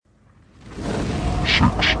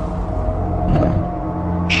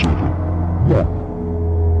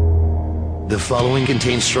The following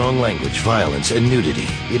contains strong language, violence, and nudity.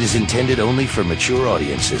 It is intended only for mature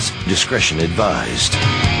audiences. Discretion advised.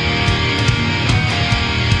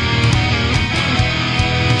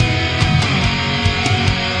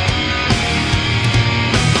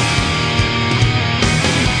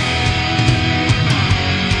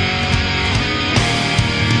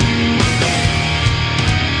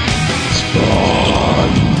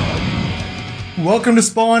 Welcome to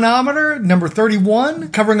Spawnometer, number 31,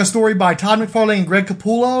 covering a story by Todd McFarlane and Greg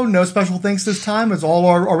Capullo. No special thanks this time, it's all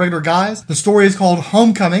our regular guys. The story is called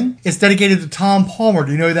Homecoming. It's dedicated to Tom Palmer.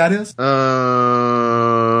 Do you know who that is?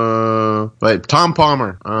 Wait, Tom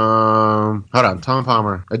Palmer. Hold on, Tom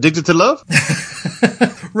Palmer. Addicted to Love?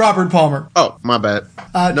 Robert Palmer. Oh, my bad.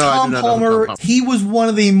 Tom Palmer, he was one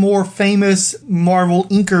of the more famous Marvel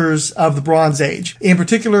inkers of the Bronze Age. In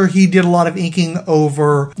particular, he did a lot of inking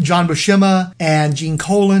over John Buscema and Gene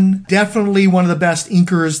Colan. Definitely one of the best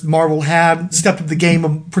inkers Marvel had. Stepped up the game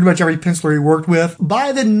of pretty much every penciler he worked with.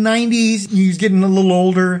 By the 90s, he was getting a little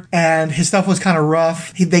older, and his stuff was kind of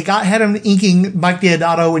rough. They had him inking Mike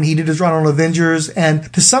Deodato when he did his run on Avengers,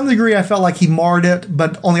 and to some degree, I felt like he marred it.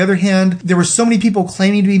 But on the other hand, there were so many people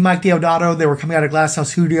claiming to be Mike Deodato. They were coming out of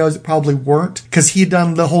Glasshouse Studios that probably weren't, because he had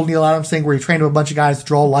done the whole Neil Adams thing where he trained a bunch of guys to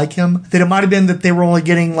draw like him. That it might have been that they were only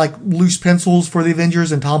getting like loose pencils for the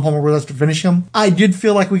Avengers and Tom Palmer was left to finish him. I did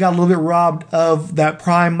feel like we got a little bit robbed of that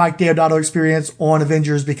prime Mike Deodato experience on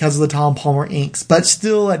Avengers because of the Tom Palmer inks. But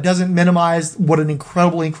still, it doesn't minimize what an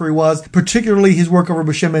incredible inker he was, particularly his work over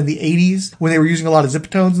Buscema in the 80s when they were using a lot of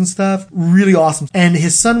ziptones and stuff. Really awesome. And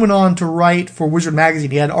his son went on to write for Wizard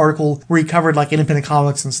Magazine. He had an article where he covered like independent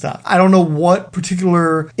comics and stuff. I don't know what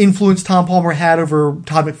particular influence Tom Palmer had over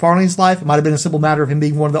Todd McFarlane's life. It might have been a simple matter of him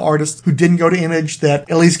being one of the artists who didn't go to Image that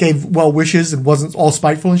at least gave well wishes and wasn't all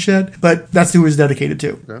spiteful and shit. But that's who he was dedicated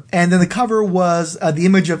to. Okay. And then the cover was the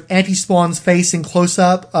image of Anti-Spawn's face in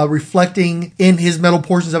close-up, reflecting in his metal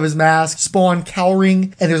portions of his mask, Spawn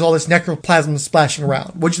cowering, and there's all this necroplasm splashing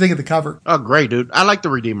around. What'd you think of the cover? Oh, great, dude. I like the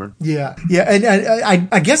Redeemer. Yeah. And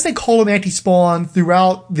I guess they call him Anti-Spawn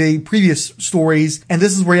throughout the previous stories, and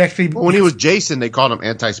this is where he actually... When he was Jason, they called him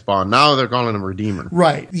Anti-Spawn. Now they're calling him Redeemer.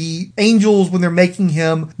 Right. The Angels, when they're making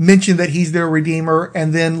him, mention that he's their Redeemer,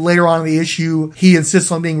 and then later on in the issue, he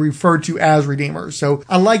insists on being referred to as Redeemer. So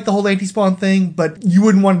I like the whole Anti-Spawn thing, but you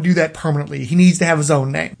wouldn't want to do that permanently. He needs to have his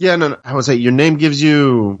own name. Yeah, no. I would say your name gives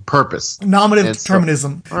you purpose. Nominative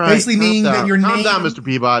determinism. All right, basically meaning that your name... Calm down, Mr.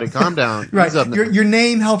 Peabody. Calm down. Right. Your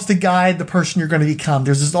name helps to guide the person you're going to become.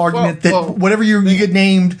 There's this argument that whatever you get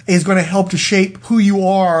named is going to help to shape who you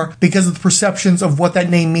are because of the perceptions of what that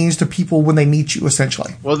name means to people when they meet you,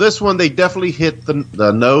 essentially. Well, this one, they definitely hit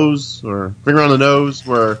the nose, or finger on the nose,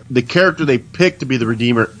 where the character they picked to be the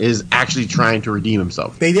Redeemer is actually trying to redeem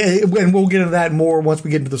himself. And we'll get into that more once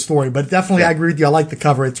we get into the story, but definitely I agree with you. I like the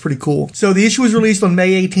cover. It's pretty cool. So the issue was released on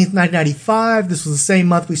May 18th, 1995. This was the same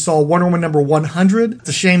month we saw Wonder Woman number 100. It's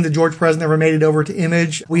a shame that George Perez never made it over to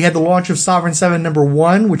Image. We had the launch of Sovereign 7 number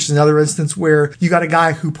 1, which is another instance where you got a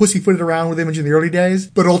guy who pussyfooted around with Image in the early days,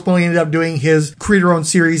 but ultimately ended up doing his creator-owned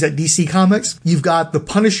series at DC Comics. You've got the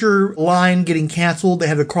Punisher line getting canceled. They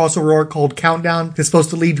had a crossover arc called Countdown that's supposed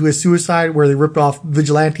to lead to his suicide, where they ripped off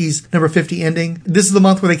Vigilantes number 50 ending. This is the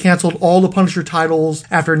month where they canceled all the Punisher titles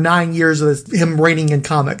after 9 years of him reigning in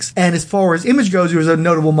comics. And as far as Image goes, it was a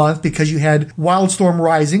notable month because you had Wildstorm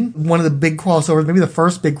Rising, one of the big crossovers, maybe the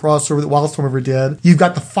first big crossover that Wildstorm ever did. You've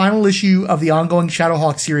got the final issue of the ongoing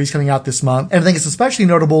Shadowhawk series coming out this month. And I think it's especially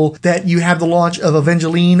notable that you have the launch of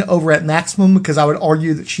Evangeline over at Maximum, because I would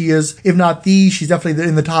argue that she is, if not she's definitely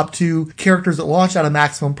in the top 2 characters that launched out of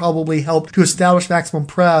Maximum, probably helped to establish Maximum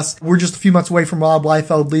Press. We're just a few months away from Rob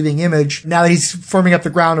Liefeld leaving Image. Now that he's firming up the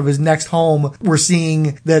ground of his next home, we're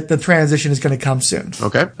seeing that the transition is going to come soon.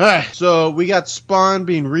 Okay. All right. So we got Spawn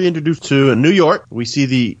being reintroduced to New York. We see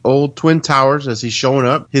the old Twin Towers as he's showing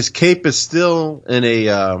up. His cape is still in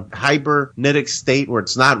a hybernetic state where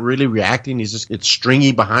it's not really reacting. It's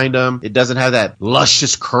stringy behind him. It doesn't have that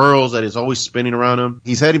luscious curls that is always spinning around him.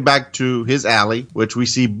 He's heading back to his alley, which we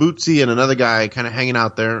see Bootsy and another guy kind of hanging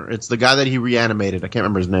out there. It's the guy that he reanimated. I can't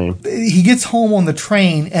remember his name. He gets home on the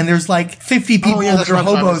train, and there's like 50 people that are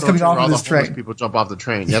hobos coming off of this train. People jump off the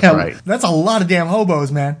train. That's right. That's a lot of damn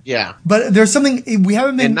hobos, man. Yeah. But there's something we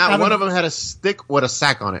haven't been... And not one of them had a stick with a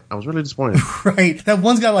sack on it. I was really disappointed. Right. That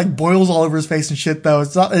one's got like boils all over his face and shit, though.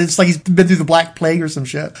 It's like he's been through the Black Plague or some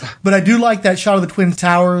shit. But I do like that shot of the Twin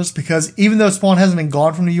Towers, because even though Spawn hasn't been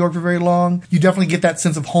gone from New York for very long, you definitely get that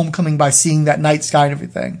sense of homecoming by seeing that night sky and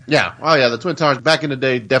everything. Yeah. Oh, yeah. The Twin Towers back in the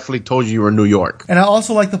day definitely told you were in New York. And I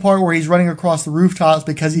also like the part where he's running across the rooftops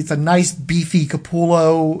because it's a nice, beefy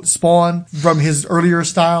Capullo Spawn from his earlier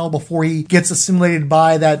style before he gets assimilated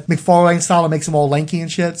by that McFarlane style and makes him all lanky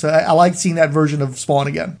and shit. So I like seeing that version of Spawn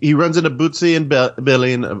again. He runs into Bootsy and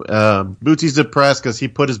Billy, and Bootsy's depressed because he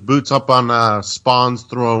put his boots up on Spawn's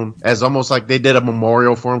throne as almost like they did a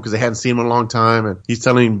memorial for him because they hadn't seen him in a long time. And he's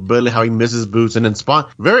telling Billy how he misses Boots. And then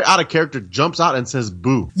Spawn, very out of character, jumps out and says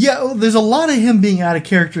boo. Yeah, well, there's a lot of him being out of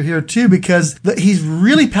character here too because he's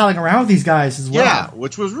really palling around with these guys as well. Yeah,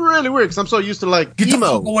 which was really weird because I'm so used to like Get emo. the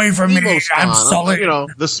fuck away from me, Spawn. I'm solid. You know,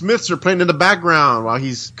 the Smiths are playing in the background while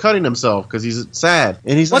he's cutting himself because he's sad.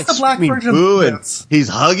 And he's What's like, the black screaming version of boo, the and he's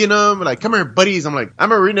hugging him, like, come here, buddies. I'm like, I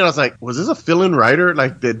remember reading it, I was like, was this a fill-in writer?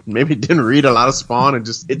 Like, that maybe didn't read a lot of Spawn and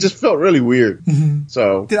it just felt really weird. Mm-hmm.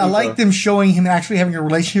 So. I like them showing him actually having a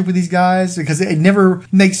relationship with these guys because it never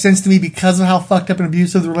makes sense to me because of how fucked up and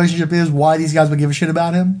abusive the relationship is, why these guys would give a shit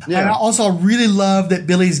about him. Yeah. And I also really love that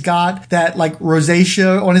Billy's got that, like,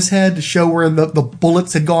 rosacea on his head to show where the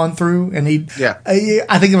bullets had gone through. And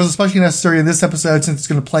I think it was especially necessary in this episode since it's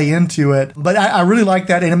going to play into it. But I really like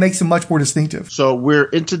that, and it makes him much more distinctive. So we're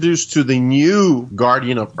introduced to the new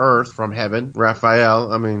Guardian of Earth from heaven,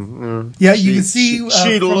 Raphael. I mean, yeah, you can see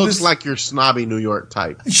she looks like your snobby New York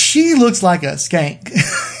type. She looks like a skank.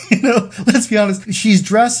 You know, let's be honest. She's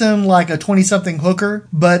dressing like a 20-something hooker,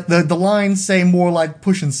 but the lines say more like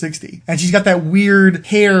pushing 60. And she's got that weird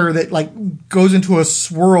hair that like goes into a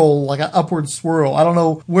swirl, like an upward swirl. I don't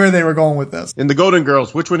know where they were going with this. In the Golden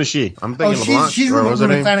Girls, which one is she? I'm thinking LeBlanc. She's Rue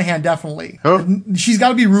McClanahan, definitely. Who? She's got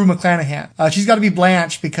to be Rue McClanahan. She's got to be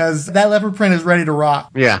Blanche because that leopard print is ready to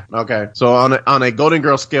rock. Yeah, okay. So on a Golden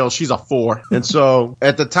Girl scale, she's a 4. And so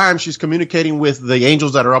at the time, she's communicating with the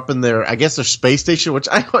angels that are up in their, I guess, their space station, which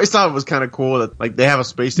I always thought was kind of cool that like they have a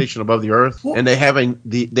space station above the Earth, and they have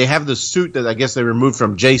the suit that I guess they removed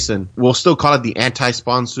from Jason. We'll still call it the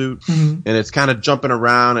anti-spawn suit, and it's kind of jumping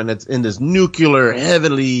around, and it's in this nuclear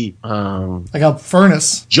heavenly like a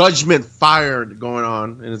furnace judgment fire going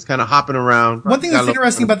on, and it's kind of hopping around. One thing that's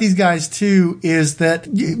interesting about these guys too is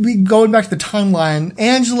that going back to the timeline,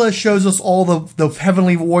 Angela shows us all the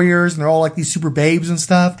heavenly warriors, and they're all like these super babes and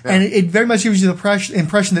stuff, and it very much gives you the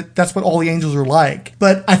impression that that's what all the angels are like.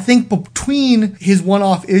 But I think between his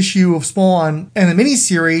one-off issue of Spawn and the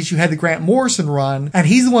miniseries, you had the Grant Morrison run, and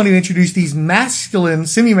he's the one who introduced these masculine,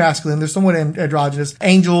 semi-masculine, they're somewhat androgynous,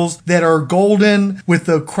 angels that are golden with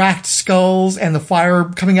the cracked skulls and the fire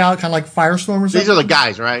coming out, kind of like Firestorm or something. These are the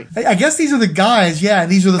guys, right? I guess these are the guys, yeah,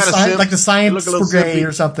 and these are like the Science Brigade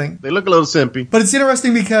or something. They look a little simpy. But it's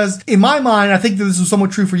interesting because, in my mind, I think that this is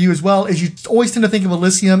somewhat true for you as well, is you always tend to think of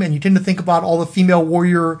Elysium, and you tend to think about all the female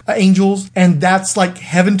warrior angels, and that's like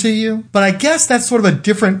heaven to you. But I guess that's sort of a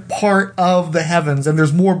different part of the heavens, and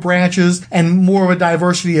there's more branches and more of a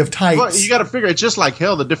diversity of types. Well, you got to figure it's just like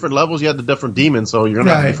hell. The different levels, you have the different demons, so you're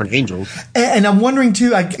gonna have different angels. And I'm wondering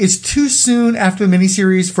too, it's too soon after the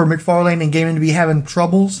miniseries for McFarlane and Gaiman to be having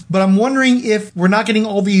troubles. But I'm wondering if we're not getting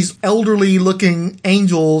all these elderly-looking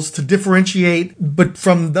angels to differentiate, but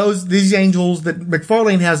from these angels that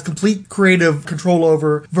McFarlane has complete creative control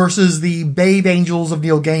over versus the babe angels of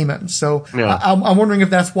Neil Gaiman. So I'm wondering if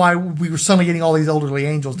that's why we were suddenly getting all these elderly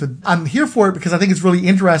angels. I'm here for it because I think it's really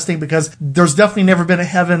interesting because there's definitely never been a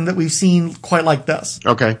heaven that we've seen quite like this.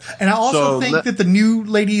 Okay. And I also think that the new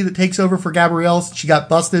lady that takes over for Gabrielle, she got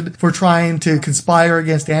busted for trying to conspire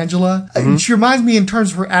against Angela. Mm-hmm. She reminds me in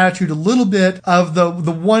terms of her attitude a little bit of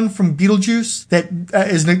the one from Beetlejuice that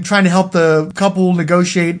is trying to help the couple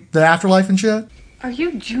negotiate the afterlife and shit. Are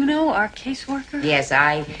you Juno, our caseworker? Yes,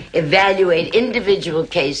 I evaluate individual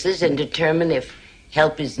cases and determine if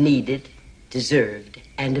help is needed, deserved,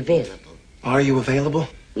 and available. Are you available?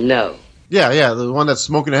 No. Yeah, the one that's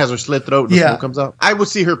smoking and has her slit throat and the smoke comes out. I would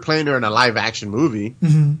see her playing her in a live action movie.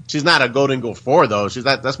 Mm-hmm. She's not a Golden Girl 4 though.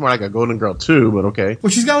 That's more like a Golden Girl 2, but okay. Well,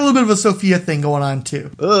 she's got a little bit of a Sophia thing going on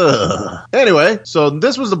too. Ugh. Anyway, so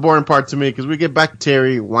this was the boring part to me because we get back to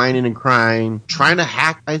Terry whining and crying, trying to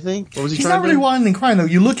hack, I think. What was he He's trying not to really do? whining and crying though.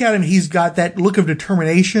 You look at him, he's got that look of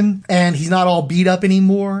determination and he's not all beat up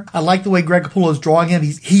anymore. I like the way Greg Capullo's drawing him.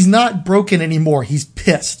 He's not broken anymore. He's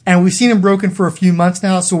pissed. And we've seen him broken for a few months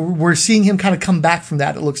now, so we're seeing seeing him kind of come back from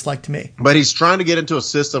that, it looks like to me. But he's trying to get into a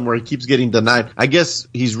system where he keeps getting denied. I guess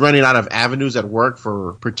he's running out of avenues at work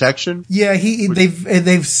for protection. Yeah,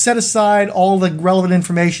 they've set aside all the relevant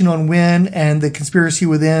information on Wynn and the conspiracy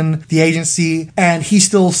within the agency, and he's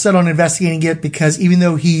still set on investigating it because even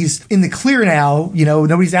though he's in the clear now,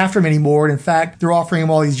 nobody's after him anymore. And in fact, they're offering him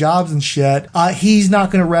all these jobs and shit. He's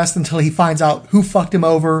not going to rest until he finds out who fucked him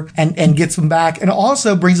over and gets him back, and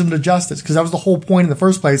also brings him to justice, because that was the whole point in the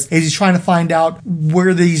first place, is he's trying to find out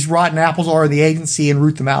where these rotten apples are in the agency and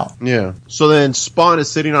root them out. Yeah. So then Spawn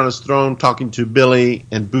is sitting on his throne talking to Billy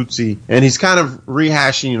and Bootsy, and he's kind of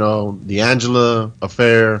rehashing, the Angela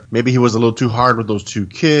affair. Maybe he was a little too hard with those two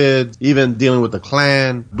kids, even dealing with the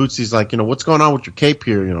clan. Bootsy's like, what's going on with your cape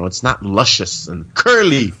here? It's not luscious and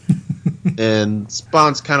curly. And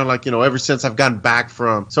Spawn's kind of like, ever since I've gotten back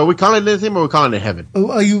from... So are we calling it him or are we calling it heaven?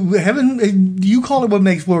 Oh, are you heaven? You call it what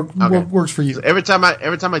makes works for you. So every time I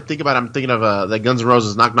think about it, I'm thinking of the Guns N'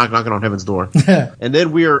 Roses knocking on heaven's door. And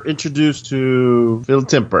then we are introduced to Phil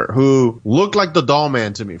Temper, who looked like the Doll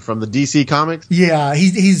Man to me from the DC comics. Yeah,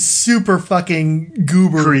 he's super fucking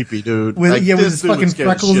goober. Creepy, dude. With his fucking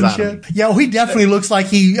freckles and shit. Yeah, well, he definitely looks like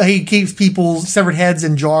he keeps people's severed heads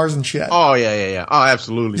in jars and shit. Oh, yeah. Oh,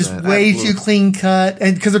 absolutely, just man. Way too clean cut.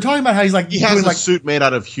 And because they're talking about how he's like... He has a suit made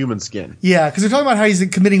out of human skin. Yeah, because they're talking about how he's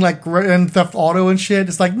committing like Grand Theft Auto and shit.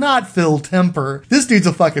 It's like, not Phil Temper. This dude's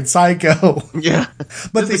a fucking psycho. Yeah.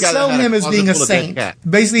 But they sell him as being a saint.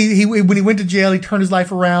 Basically, when he went to jail, he turned his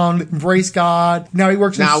life around, embraced God. Now he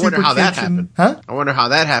works in I wonder how that kitchen. happened. Huh? I wonder how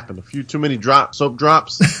that happened. A few too many soap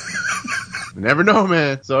drops. You never know,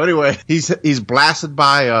 man. So anyway, he's blasted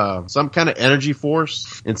by some kind of energy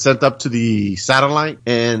force and sent up to the satellite,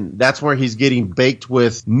 and that's where he's getting baked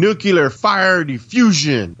with nuclear fire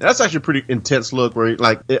diffusion. That's actually a pretty intense look. Where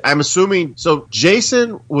I'm assuming, so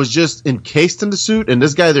Jason was just encased in the suit, and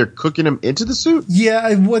this guy, they're cooking him into the suit.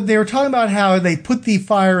 Yeah, what they were talking about, how they put the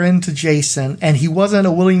fire into Jason, and he wasn't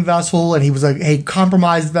a willing vessel, and he was a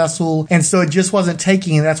compromised vessel, and so it just wasn't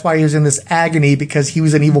taking, and that's why he was in this agony, because he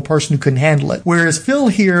was an evil person who couldn't handle it. Whereas Phil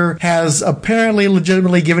here has apparently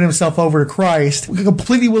legitimately given himself over to Christ, a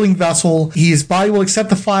completely willing vessel. His body will accept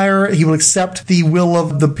the fire. He will accept the will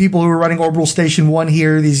of the people who are running Orbital Station 1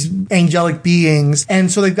 here, these angelic beings.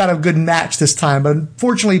 And so they've got a good match this time. But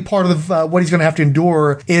unfortunately, part of what he's going to have to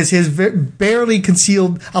endure is his barely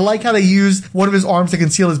concealed... I like how they use one of his arms to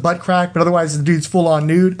conceal his butt crack, but otherwise the dude's full on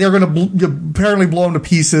nude. They're going to apparently blow him to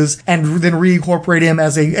pieces and then reincorporate him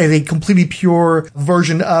as a completely pure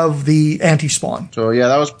version of the anti-Spawn. So yeah,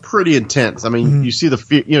 that was pretty intense. I mean, you see the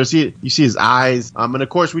fear, you see his eyes. And of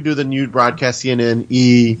course we do the news broadcast, CNN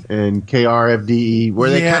E and KRFDE, where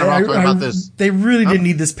they kind of all talking about this. They really didn't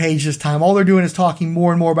need this page this time. All they're doing is talking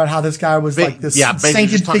more and more about how this guy was like this sainted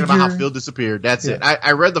just talking figure. about how Phil disappeared. That's it.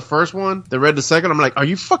 I read the first one. They read the second. I'm like, are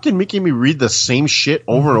you fucking making me read the same shit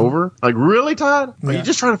over and over? Like, really, Todd? Are you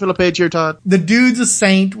just trying to fill a page here, Todd? The dude's a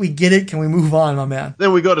saint. We get it. Can we move on, my man?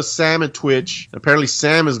 Then we go to Sam and Twitch. Apparently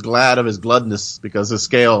Sam is glad of his glutness because of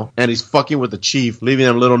scale, and he's fucking with the chief, leaving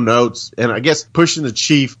him little notes, and I guess pushing the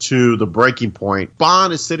chief to the breaking point.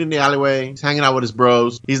 Bond is sitting in the alleyway. He's hanging out with his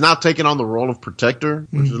bros. He's now taking on the role of protector,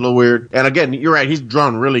 which is a little weird. And again, you're right. He's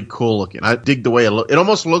drawn really cool looking. I dig the way it looks. It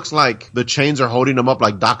almost looks like the chains are holding him up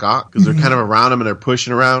like Doc Ock, because they're kind of around him and they're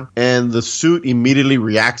pushing around. And the suit immediately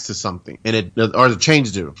reacts to something, and or the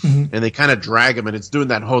chains do. And they kind of drag him, and it's doing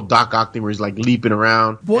that whole Doc Ock thing where he's like leaping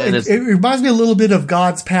around. Well, it reminds me a little bit of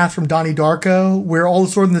God's Path from Donnie Darko, where all of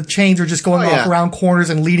a sudden the chains are just going off around corners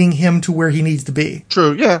and leading him to where he needs to be.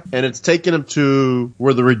 True, yeah. And it's taking him to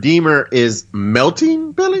where the Redeemer is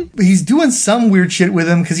melting Billy. He's doing some weird shit with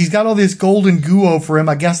him because he's got all this golden goo over him.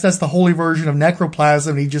 I guess that's the holy version of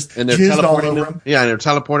necroplasm. He just jizzed all over him. Yeah, and they're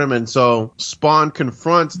teleporting him, and so Spawn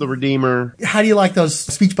confronts the Redeemer. How do you like those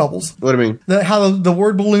speech bubbles? What do you mean? How the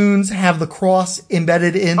word balloons have the cross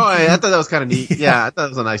embedded in. Oh, yeah, I thought that was kind of neat. Yeah, I thought it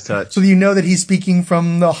was a nice touch. So you know that he's speaking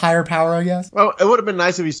from the higher power, I guess? Well, it would have been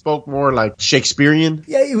nice if he spoke more like Shakespearean.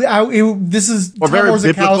 Yeah, this is or Todd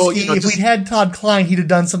very biblical. If we'd had Todd Klein, he'd have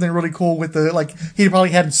done something really cool with he'd probably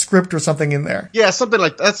had a script or something in there. Yeah, something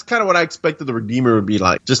like that's kind of what I expected the Redeemer would be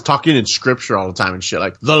like, just talking in scripture all the time and shit,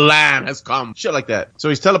 like the Lamb has come, shit like that. So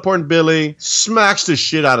he's teleporting Billy, smacks the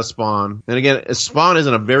shit out of Spawn, and again, Spawn is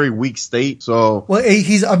in a very weak state. So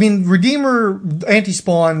Redeemer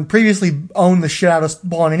anti-Spawn previously owned the shit out of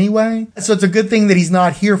Spawn anyway, so it's a good thing that he's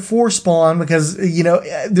not here for Spawn because,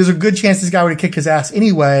 there's a good chance this guy would have kicked his ass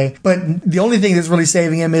anyway. But the only thing that's really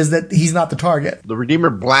saving him is that he's not the target. The Redeemer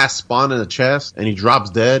blasts Spawn in the chest and he drops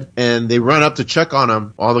dead. And they run up to check on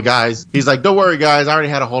him, all the guys. He's like, don't worry, guys. I already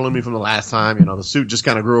had a hole in me from the last time. The suit just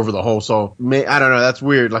kind of grew over the hole. So, I don't know. That's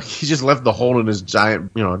weird. Like, he just left the hole in his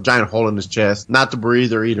giant hole in his chest. Not to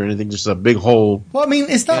breathe or eat or anything. Just a big hole. Well,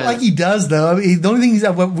 it's not like he does, though. The only thing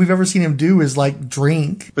that we've ever seen him do is, like,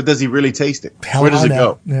 drink. But does he really taste it? Hell, where does it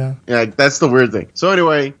go? Yeah. Yeah, that's the weird thing. So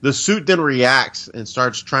anyway, the suit then reacts and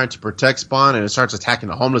starts trying to protect Spawn, and it starts attacking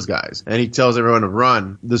the homeless guys. And he tells everyone to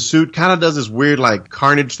run. The suit kind of does this weird, like,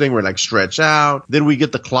 carnage thing where, like, stretch out. Then we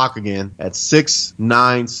get the clock again at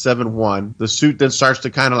 6:9:71. The suit then starts to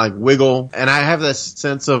kind of, like, wiggle. And I have this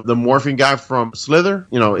sense of the morphing guy from Slither.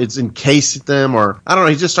 It's encased them, or I don't know.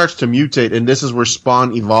 He just starts to mutate, and this is where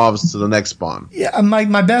Spawn evolves to the next Spawn. Yeah,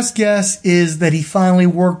 my best guess is that he finally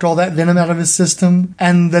worked all that venom out of his system,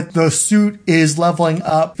 and that the suit is leveling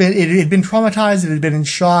up. It had been traumatized. It had been in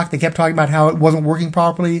shock. They kept talking about how it wasn't working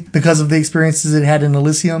properly because of the experiences it had in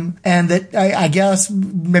Elysium, and that I guess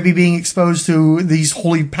maybe being exposed to these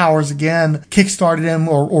holy powers again kickstarted him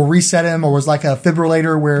or reset him, or was like a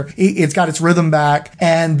fibrillator where it's got its rhythm back,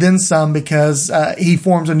 and then some, because he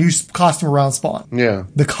forms a new costume around Spawn. Yeah.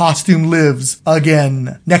 The costume lives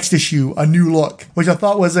again. Next issue, a new look, which I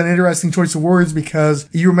thought was an interesting choice of words, because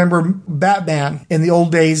you remember Batman in the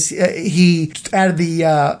old days, he added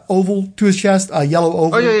the oval to his chest, a yellow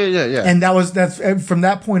oval. Oh, yeah. And that's from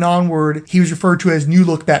that point onward, he was referred to as New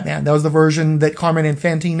Look Batman. That was the version that Carmine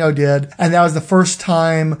Infantino did. And that was the first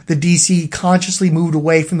time the DC consciously moved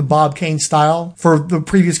away from the Bob Kane style. For the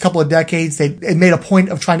previous couple of decades, they made a point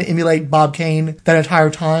of trying to emulate Bob Kane that entire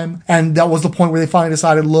time. And that was the point where they finally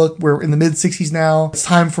decided, look, we're in the mid-60s now. It's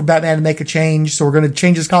time for Batman to make a change. So we're going to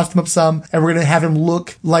change his costume up some, and we're going to have him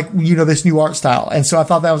look like, this new art style. And so I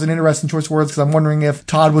thought that was an interesting choice of words, because I'm wondering if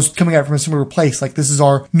Todd was coming at it from a similar place. Like, this is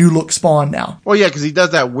our new look Spawn now. Well, yeah, because he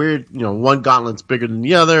does that weird, one gauntlet's bigger than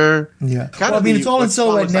the other. Yeah. It's all in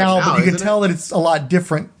silhouette now, but you can tell that it's a lot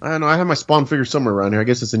different. I don't know. I have my Spawn figure somewhere around here. I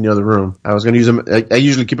guess it's in the other room. I was going to use them. I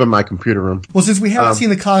usually keep them in my computer room. Well, since we haven't seen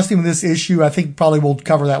the costume in this issue, I think probably we'll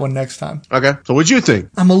cover that one next time. Okay. So what'd you think?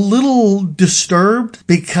 I'm a little disturbed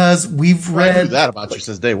because we've read... I knew that about you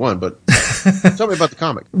since day one, but tell me about the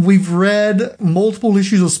comic. We've read multiple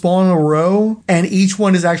issues of Spawn in a row, and each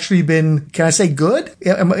one has actually been, can I say good?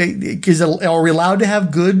 Are we allowed to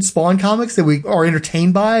have good Spawn comics that we are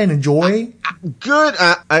entertained by and enjoy? Good.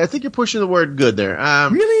 I think you're pushing the word good there.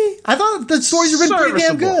 Really? I thought the stories have been pretty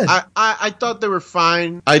damn good. I thought they were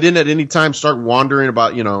fine. I didn't at any time start wondering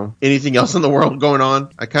about, anything else in the world going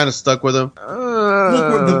on. I kind of stuck with them.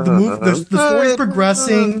 Look, the story's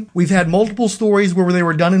progressing. We've had multiple stories where they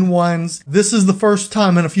were done in ones. This is the first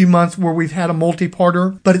time in a few months where we've had a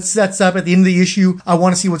multi-parter, but it sets up at the end of the issue. I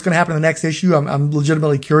want to see what's going to happen in the next issue. I'm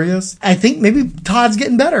legitimately curious. I think maybe Todd's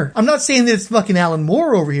getting better. I'm not saying that it's fucking Alan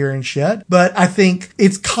Moore over here and shit, but I think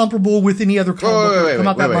it's comparable with any other comic book that come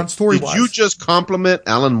out that month story-wise. Did you just compliment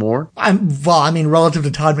Alan Moore? Relative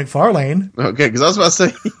to Todd McFarlane. Okay, because I was about to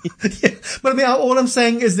say... Yeah, but what I'm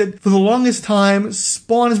saying is that for the longest time,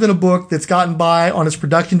 Spawn has been a book that's gotten by on its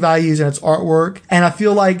production values and its artwork, and I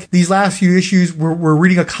feel like these last few issues, we're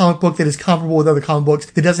reading a comic book that is comparable with other comic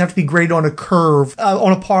books that doesn't have to be graded on a curve,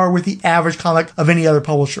 on a par with the average comic of any other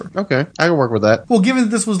publisher. Okay, I can work with that. Well, given that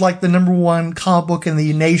this was like the number one comic book in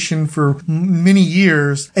the nation for many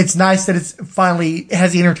years, it's nice that it's finally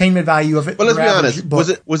has the entertainment value of it. Well, let's be honest.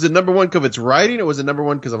 Was it number one because of its writing, or was it number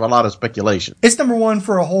one because of a lot of speculation? It's number one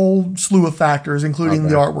for a whole slew of factors, including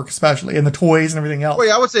the artwork, especially, and the toys and everything else. Well,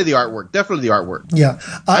 yeah, I would say the artwork. Definitely the artwork. Yeah,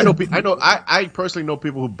 I personally know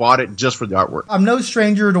people who bought it just for the artwork. I'm no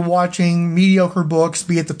stranger to watching mediocre books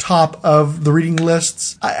be at the top of the reading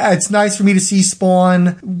lists. It's nice for me to see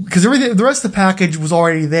Spawn, because the rest of the package was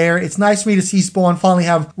already there. It's nice for me to see Spawn finally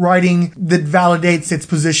have writing that validates its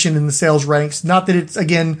position in the sales ranks. Not that it's,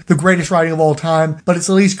 again, the greatest writing of all time, but it's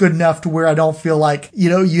at least good enough to where I don't feel like,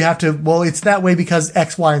 you have to, well, it's that way because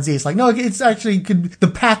X, Y, and Z. It's like, no, it's actually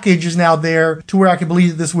the package is now there to where I can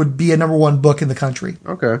believe that this would be a number one book in the country.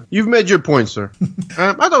 Okay. You've made your point, sir.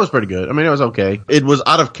 I thought it was pretty good. I mean, it was okay. It was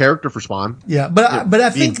out of character for Spawn. Yeah, but I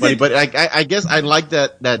think funny, but I guess I like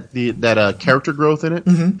that character growth in it,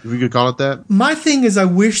 if you could call it that. My thing is I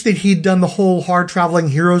wish that he'd done the whole hard traveling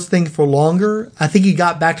heroes thing for longer. I think he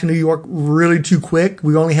got back to New York really too quick.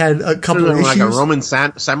 We only had a couple of issues. Like a Roman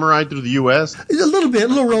samurai through the U.S.? A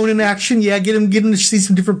little Ronin action. Yeah, get him to see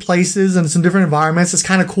some different places and some different environments. It's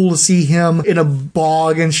kind of cool to see him in a of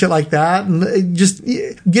bog and shit like that. And just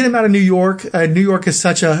get him out of New York. New York is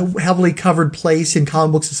such a heavily covered place in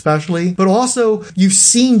comic books especially. But also, you've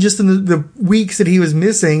seen just in the weeks that he was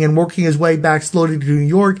missing and working his way back slowly to New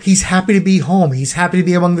York, he's happy to be home. He's happy to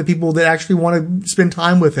be among the people that actually want to spend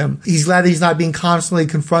time with him. He's glad that he's not being constantly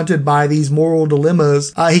confronted by these moral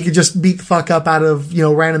dilemmas. He could just beat the fuck up out of,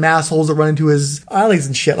 random assholes that run into his alleys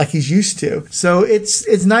and shit like he's used to. So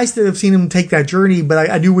it's nice to have seen him take that journey, but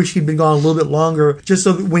I do wish he'd been gone a little bit longer, just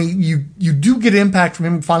so that when you do get impact from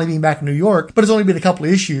him finally being back in New York, but it's only been a couple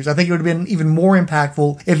of issues. I think it would have been even more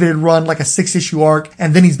impactful if it had run like a 6-issue arc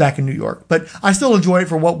and then he's back in New York. But I still enjoy it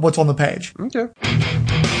for what's on the page. Okay.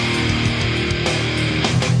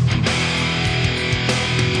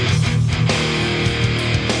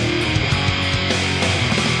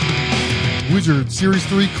 Wizard Series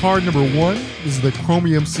 3 card number 1. This is the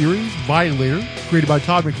Chromium series, Violator, created by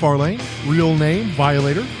Todd McFarlane. Real name,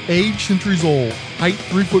 Violator. Age, centuries old. Height,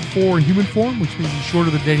 3'4" in human form, which means he's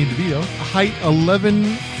shorter than Danny DeVito. Height, 11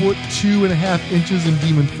 foot 2.5 inches in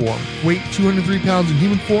demon form. Weight, 203 pounds in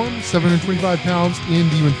human form, 725 pounds in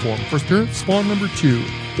demon form. First appearance, Spawn number 2.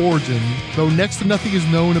 Origin. Though next to nothing is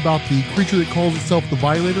known about the creature that calls itself the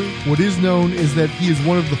Violator, what is known is that he is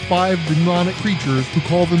one of the 5 demonic creatures who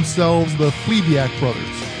call themselves the Fleaviac Brothers.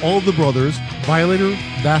 All of the brothers, Violator,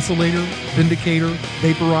 Vacillator, Vindicator,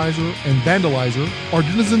 Vaporizer, and Vandalizer, are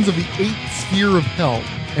denizens of the 8th sphere of hell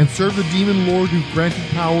and serve the demon lord who granted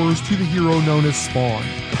powers to the hero known as Spawn.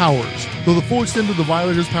 Powers. Though the full extent of the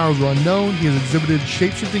Violator's powers are unknown, he has exhibited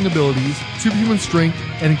shape-shifting abilities, superhuman strength,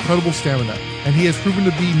 and incredible stamina, and he has proven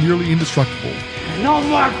to be nearly indestructible. No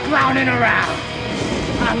more clowning around.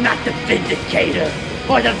 I'm not the Vindicator,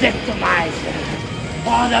 or the Victimizer,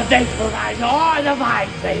 or the Vaporizer, or the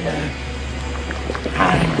Violator.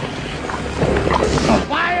 I'm the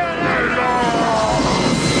Violator!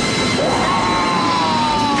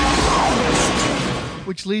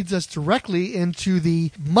 Which leads us directly into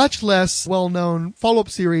the much less well-known follow-up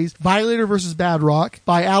series, Violator vs. Badrock,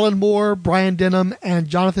 by Alan Moore, Brian Denham, and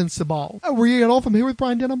Jonathan Sebald. Were you at all familiar with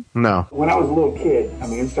Brian Denham? No. When I was a little kid,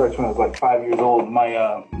 it starts when I was like 5 years old.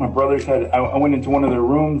 My brothers I went into one of their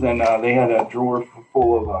rooms and they had a drawer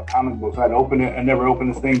full of comic books. I'd opened it. I never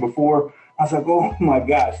opened this thing before. I was like, oh my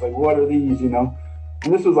gosh, like what are these, And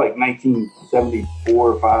this was like 1974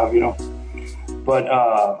 or 5, But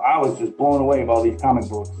I was just blown away by all these comic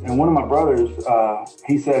books. And one of my brothers,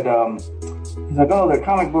 he said, he's like, oh, they're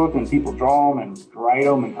comic books and people draw them and write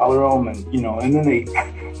them and color them and, and then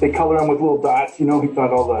they color them with little dots, He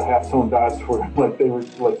thought all the half-tone dots were like they were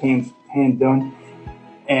like hand done.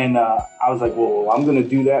 And I was like, well, I'm going to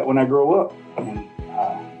do that when I grow up. And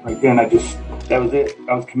right then that was it.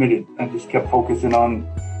 I was committed. I just kept focusing on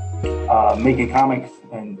making comics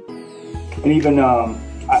and even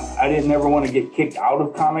I didn't ever want to get kicked out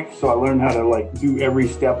of comics, so I learned how to do every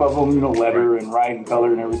step of them, letter and write and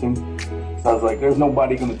color and everything. So I was like, there's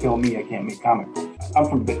nobody going to tell me I can't make comic books. I'm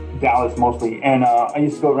from Dallas mostly, and I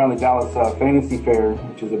used to go around the Dallas Fantasy Fair,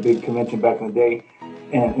 which is a big convention back in the day,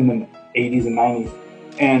 and in the 80s and 90s.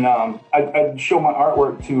 And I'd show my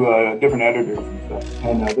artwork to different editors and stuff,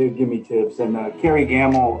 and they'd give me tips. And Kerry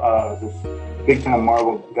Gamble, this big-time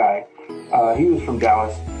Marvel guy, he was from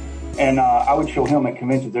Dallas. And I would show him at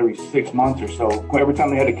conventions every 6 months or so. Every time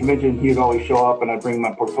they had a convention, he'd always show up, and I'd bring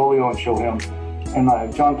my portfolio and show him. And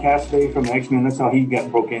John Cassaday from the X-Men, that's how he got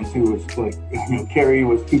broke into. Was Carrie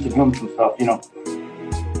was teaching him some stuff,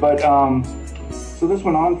 But so this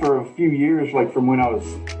went on for a few years, from when I was,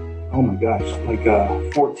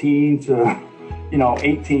 14 to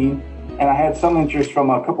 18. And I had some interest from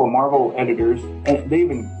a couple of Marvel editors, and they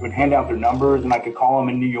even would hand out their numbers, and I could call them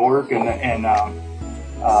in New York and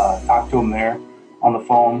talk to him there on the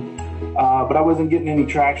phone, but I wasn't getting any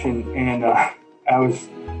traction, and I don't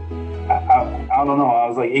know, I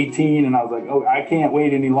was like 18, and I was like, oh, I can't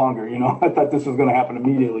wait any longer, I thought this was going to happen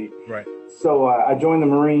immediately. Right. So I joined the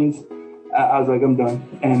Marines. I was like, I'm done,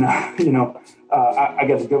 and I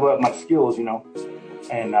got to develop my skills, and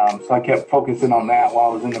so I kept focusing on that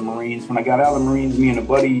while I was in the Marines. When I got out of the Marines, me and a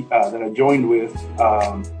buddy that I joined with,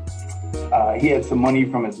 he had some money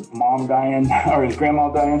from his mom dying, or his grandma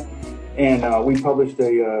dying, and we published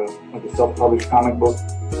a self-published comic book.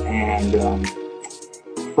 And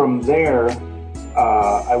from there,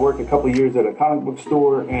 I worked a couple of years at a comic book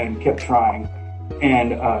store and kept trying,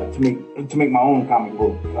 and to make my own comic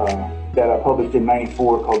book that I published in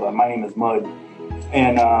 '94 called My Name Is Mud.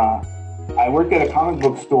 And I worked at a comic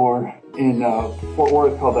book store in Fort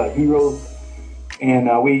Worth called Heroes. And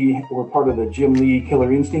we were part of the Jim Lee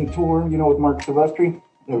Killer Instinct tour, with Mark Silvestri.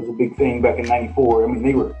 It was a big thing back in '94.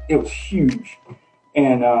 It was huge.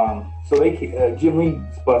 And So Jim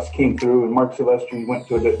Lee's bus came through, and Mark Silvestri went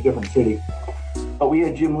to a different city. But we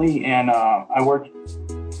had Jim Lee, and I worked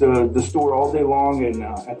the store all day long. And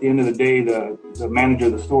at the end of the day, the manager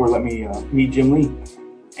of the store let me meet Jim Lee.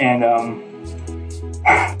 And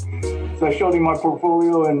so I showed him my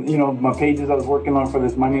portfolio and, my pages I was working on for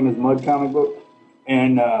this My Name is Mud comic book.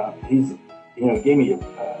 And he's, gave me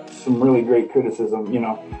some really great criticism,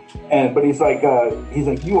 but he's like,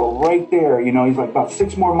 you are right there, he's like, about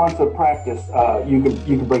 6 more months of practice, you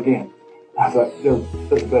could break in. I was like,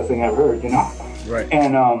 that's the best thing I've heard, Right.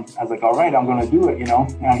 And I was like, all right, I'm going to do it,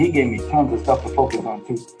 and he gave me tons of stuff to focus on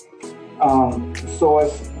too. So I,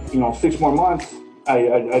 6 more months,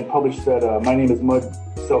 I published that, My Name is Mud,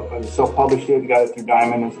 self-published it, got it through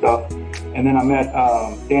Diamond and stuff. And then I met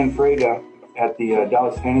Dan Frega at the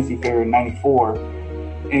Dallas Fantasy Fair in '94,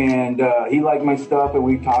 and he liked my stuff, and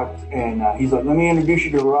we talked, and he's like, let me introduce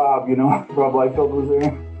you to Rob, Rob Liefeld was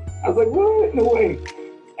there. I was like, what? No way.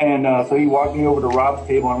 And so he walked me over to Rob's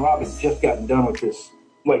table, and Rob had just gotten done with this,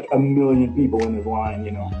 like 1 million people in his line,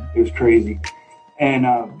 It was crazy. And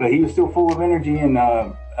but he was still full of energy, and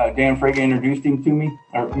Dan Frega introduced him to me,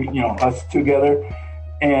 or us together.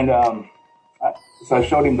 And so I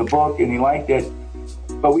showed him the book, and he liked it.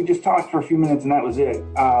 But we just talked for a few minutes, and that was it.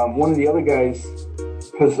 One of the other guys,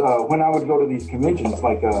 because when I would go to these conventions,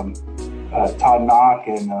 like Todd Knock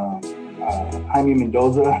and Jaime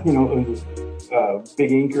Mendoza,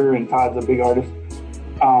 big inker, and Todd's a big artist,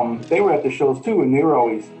 they were at the shows too, and they were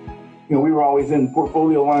always, we were always in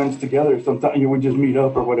portfolio lines together. Sometimes you would just meet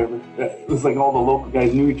up or whatever. It was like all the local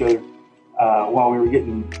guys knew each other while we were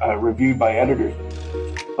getting reviewed by editors.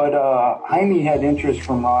 But Jaime had interest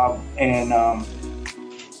from Rob, and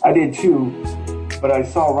I did too, but I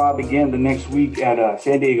saw Rob again the next week at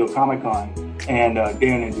San Diego Comic-Con, and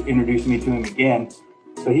Dan introduced me to him again.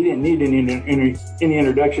 So he didn't need any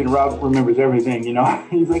introduction. Rob remembers everything,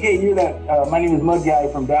 He's like, hey, you're that My Name is Mud guy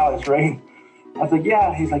from Dallas, right? I was like,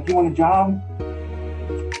 yeah. He's like, you want a job?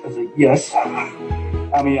 I was like, yes.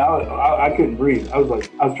 I mean, I couldn't breathe. I was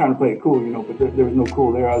trying to play it cool, but there was no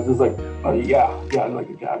cool there. I was just like, oh, yeah, I'd like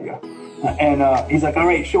a job, yeah. And he's like, all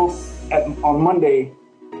right, show up on Monday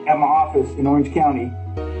at my office in Orange County,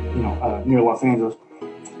 near Los Angeles,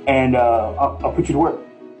 and I'll put you to work.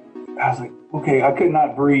 I was like, okay. I could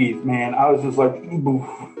not breathe, man. I was just like, boof.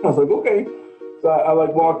 I was like, okay. So I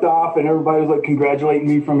walked off, and everybody was like congratulating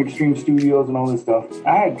me from Extreme Studios and all this stuff.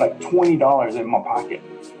 I had like $20 in my pocket,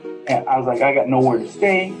 and I was like, I got nowhere to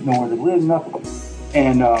stay, nowhere to live, nothing.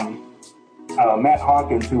 And Matt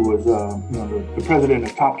Hawkins, who was the president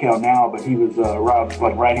of Top Cow now, but he was Rob's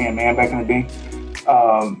like right-hand man back in the day.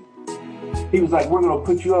 He was like, we're going to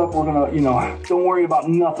put you up. We're going to, don't worry about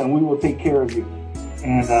nothing. We will take care of you.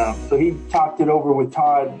 And so he talked it over with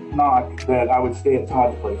Todd Knock that I would stay at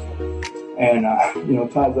Todd's place. And,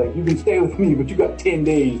 Todd's like, you can stay with me, but you got 10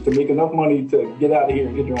 days to make enough money to get out of here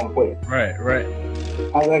and get your own place. Right.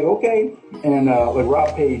 I was like, okay. And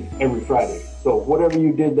Rob paid every Friday. So whatever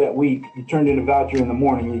you did that week, you turned in a voucher in the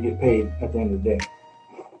morning, you get paid at the end of the day,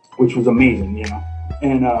 which was amazing,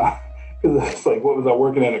 And because it's like, what was I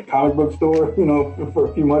working at a comic book store, for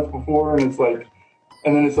a few months before, and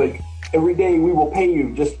then it's like every day we will pay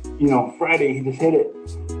you. Just Friday, he just hit it.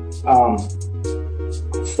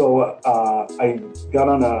 So I got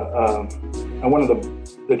on one of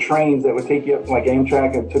the trains that would take you up, like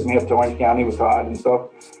Amtrak. It took me up to Orange County with Todd and stuff.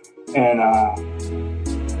 And I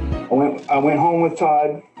went home with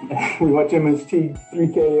Todd. We watched MST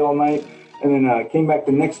 3K all night, and then came back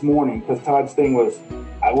the next morning, because Todd's thing was,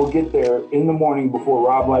 I will get there in the morning before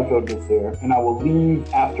Rob Liefeld gets there, and I will leave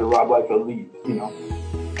after Rob Liefeld leaves,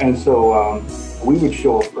 And so we would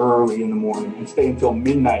show up early in the morning and stay until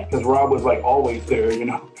midnight, because Rob was like always there,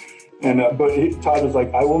 And Todd was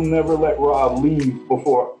like, I will never let Rob leave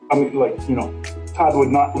before. Todd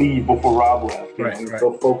would not leave before Rob left. Right. He was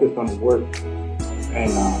so focused on his work,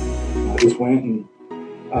 and I just went, and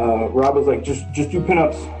Rob was like, just do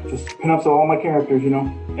pinups, of all my characters,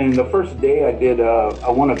 And the first day I did, I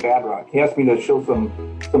won a Bad Rock. He asked me to show some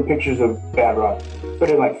pictures of Bad Rock. So I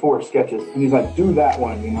did like 4 sketches, and he's like, do that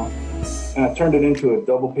one, And I turned it into a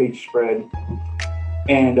double-page spread,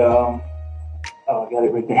 and I got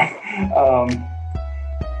it right there.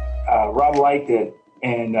 Rob liked it,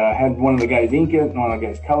 and had one of the guys ink it, and one of the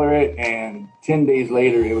guys color it, and 10 days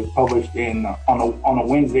later it was published on a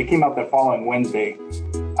Wednesday. It came out that following Wednesday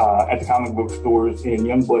at the comic book stores in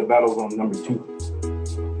Youngblood Battlezone #2.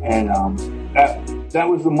 And that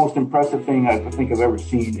was the most impressive thing I think I've ever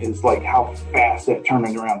seen, is like how fast that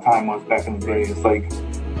turning around time was back in the day. It's like,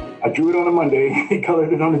 I drew it on a Monday,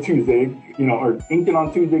 colored it on a Tuesday, or inked it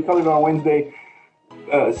on Tuesday, colored it on Wednesday,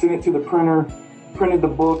 sent it to the printer, printed the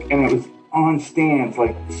book, and it was on stands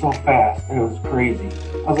like so fast. It was crazy.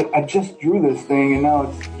 I was like, I just drew this thing, and now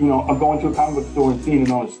it's, I'm going to a comic book store and seeing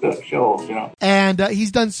it on the shelves, And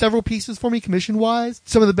he's done several pieces for me commission-wise,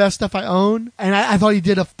 some of the best stuff I own, and I thought he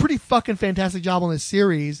did a pretty fucking fantastic job on this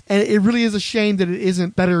series, and it really is a shame that it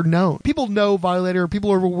isn't better known. People know Violator,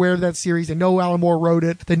 people are aware of that series, they know Alan Moore wrote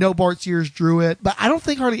it, they know Bart Sears drew it, but I don't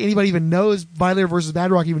think hardly anybody even knows Violator versus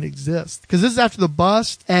Badrock even exists, because this is after the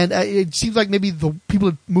bust, and it seems like maybe the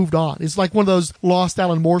people have moved on. It's like one of those lost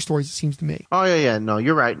Alan Moore stories, it seems to me. Oh, yeah, no,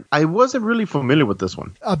 you're right. I wasn't really familiar with this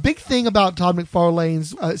one. A big thing about Todd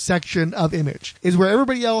McFarlane's section of Image is where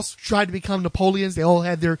everybody else tried to become Napoleons. They all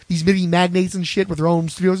had these mini magnates and shit with their own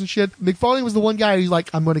studios and shit. McFarlane was the one guy who's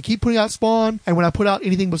like, I'm going to keep putting out Spawn, and when I put out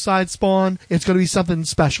anything besides Spawn, it's going to be something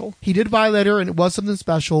special. He did Violator, and it was something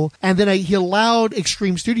special, and then he allowed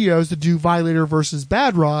Extreme Studios to do Violator versus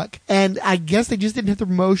Badrock, and I guess they just didn't have the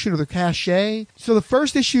promotion or the cachet. So the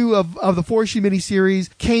first issue of the 4-issue miniseries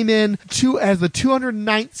came in as the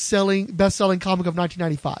 209th best-selling comic of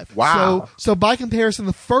 1995. Wow. So by comparison,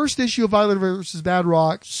 the first issue of Violator vs.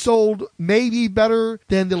 Badrock sold maybe better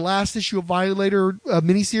than the last issue of Violator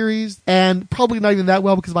miniseries, and probably not even that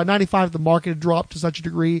well, because by 95 the market had dropped to such a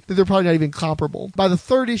degree that they're probably not even comparable. By the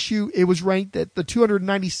third issue, it was ranked at the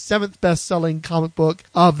 297th best-selling comic book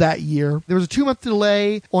of that year. There was a 2-month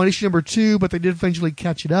delay on issue number 2, but they did eventually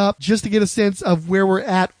catch it up. Just to get a sense of where we're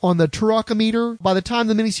at on the Turok-o-meter, by the time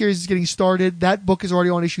the miniseries is getting started, that book is already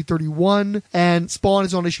on issue 31, and Spawn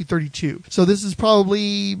is on issue 32. So this is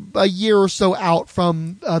probably a year or so out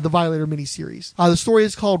from the Violator miniseries. The story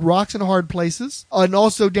is called Rocks in Hard Places, and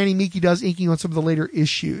also Danny Miki does inking on some of the later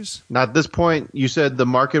issues. Now, at this point, you said the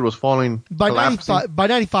market was falling. By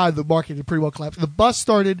 95, the market had pretty well collapsed. The bust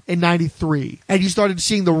started in 93, and you started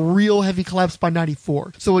seeing the real heavy collapse by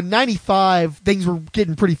 94. So in 95, things were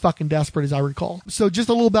getting pretty fucking desperate, as I recall. So just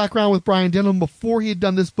a little background with Brian Denham. Before he had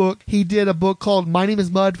done this book, he did a book called My Name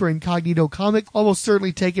is Mud for Incognito Comic, almost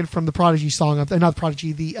certainly taken from the Prodigy song, not the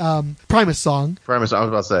Prodigy, the Primus song. Primus, I was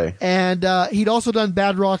about to say. And he'd also done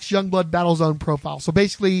Badrock's Youngblood Battlezone profile. So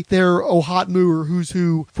basically, they're Ohatmu or Who's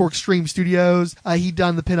Who for Extreme Studios. He'd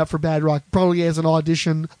done the pinup for Badrock, probably as an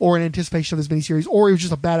audition or in anticipation of this miniseries, or he was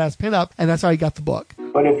just a badass pinup, and that's how he got the book.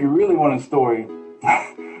 But if you really want a story,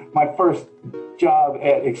 my first job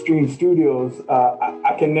at Extreme Studios,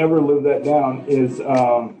 I can never live that down, is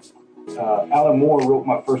Alan Moore wrote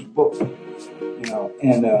my first book,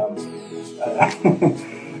 and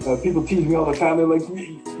people tease me all the time. They're like,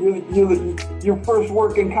 your first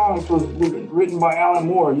work in comics was written by Alan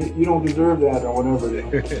Moore. You don't deserve that or whatever.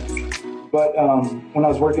 But when I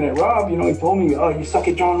was working at Rob, he told me, oh, you suck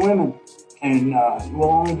at drawing women, and we'll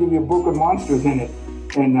only give you a book with monsters in it.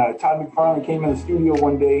 And Todd McFarlane came in the studio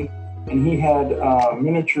one day, and he had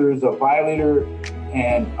miniatures of Violator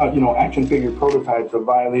and, action figure prototypes of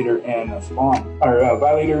Violator and Spawn, or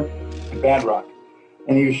Violator and Badrock.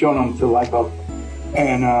 And he was showing them to light up.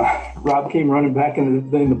 And Rob came running back in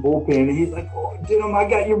the bullpen, and he's like, oh, Jim, I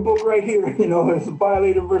got your book right here. It's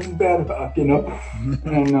Violator versus Badrock,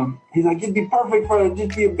 And he's like, it'd be perfect for it.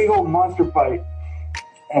 Just be a big old monster fight.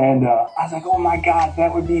 And I was like, oh, my God,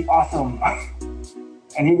 that would be awesome.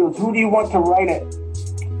 And he goes, who do you want to write it?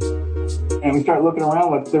 And we started looking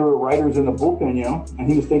around like there were writers in the bullpen, And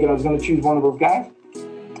he was thinking I was going to choose one of those guys.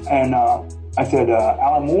 And I said,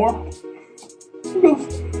 Alan Moore? He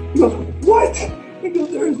goes, what? He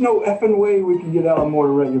goes, there is no effing way we can get Alan Moore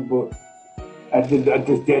to write your book. I just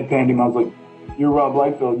deadpanned him. I was like, you're Rob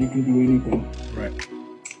Liefeld. You can do anything.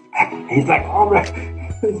 Right. He's like, all right.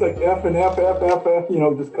 He's like, F and F,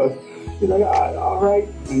 just cause. He's like, all right.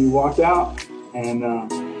 And he walked out. And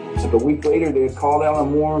like a week later, they had called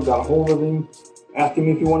Alan Moore, got a hold of him, asked him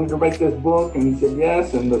if he wanted to write this book, and he said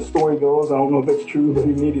yes. And the story goes, I don't know if it's true, but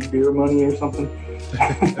he needed beer money or something.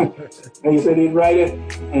 And he said he'd write it.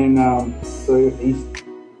 And so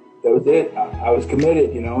that was it. I was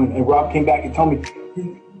committed, And Rob came back and told me,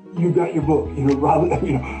 you got your book. Rob,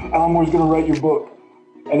 Alan Moore's going to write your book.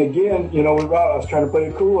 And again, with Rob, I was trying to play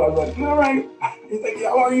it cool. I was like, all right. He's like,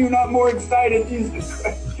 how are you not more excited? Jesus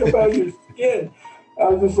Christ, jump out of your skin. I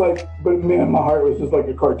was just like, but man, my heart was just like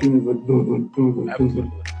a cartoon. It was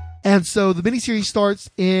like, And so the miniseries starts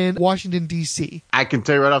in Washington, D.C. I can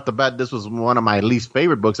tell you right off the bat, this was one of my least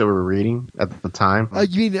favorite books I were reading at the time.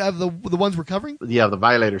 You mean the ones we're covering? Yeah, the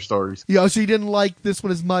Violator stories. Yeah, so you didn't like this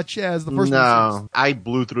one as much as the first one? No, I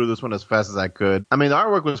blew through this one as fast as I could. I mean, the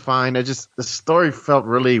artwork was fine. The story felt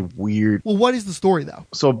really weird. Well, what is the story, though?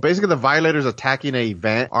 So basically, the Violators attacking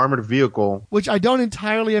a armored vehicle. Which I don't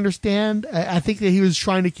entirely understand. I think that he was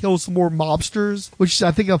trying to kill some more mobsters, which is,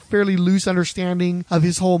 I think, a fairly loose understanding of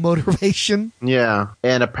his whole motivation. Yeah,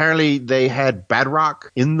 and apparently they had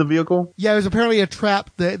Bedrock in the vehicle. Yeah, it was apparently a trap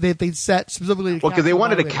that they'd set specifically to because they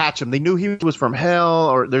wanted to catch him. They knew he was from hell,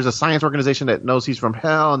 or there's a science organization that knows he's from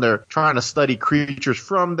hell, and they're trying to study creatures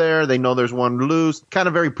from there. They know there's one loose. Kind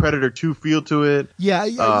of very Predator 2 feel to it. Yeah,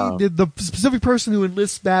 the specific person who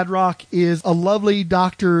enlists Bedrock is a lovely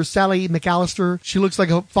Dr. Sally McAllister. She looks like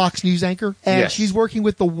a Fox News anchor, and she's working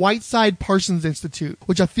with the Whiteside Parsons Institute,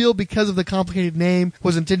 which I feel, because of the complicated name,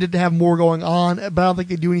 was intended to have more going on, but I don't think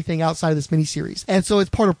they do anything outside of this miniseries. And so it's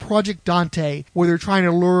part of Project Dante, where they're trying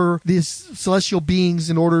to lure these celestial beings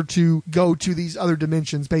in order to go to these other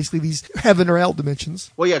dimensions, basically these heaven or hell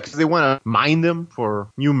dimensions. Well, yeah, because they want to mine them for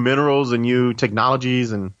new minerals and new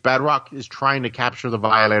technologies, and Bedrock is trying to capture the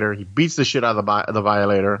Violator. He beats the shit out of the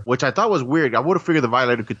Violator, which I thought was weird. I would have figured the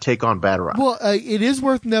Violator could take on Bedrock. Well, it is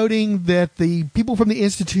worth noting that the people from the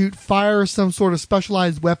Institute fire some sort of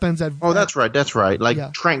specialized weapons at... Oh, that's right.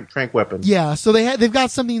 Like trank weapons. Yeah, so they've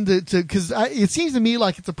got something to because it seems to me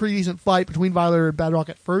like it's a pretty decent fight between Violator and Bedrock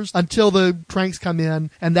at first, until the tranks come in,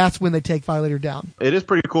 and that's when they take Violator down. It is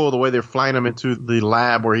pretty cool the way they're flying him into the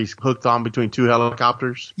lab where he's hooked on between two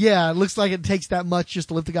helicopters. Yeah, it looks like it takes that much just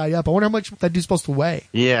to lift the guy up. I wonder how much that dude's supposed to weigh.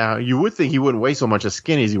 Yeah, you would think he wouldn't weigh so much as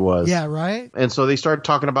skinny as he was. Yeah, right? And so they started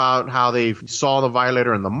talking about how they saw the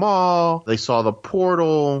Violator in the mall, they saw the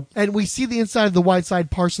portal. And we see the inside of the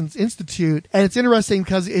Whiteside Parsons Institute, and it's interesting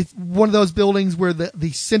because it's one of those buildings where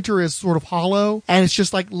the center is sort of hollow, and it's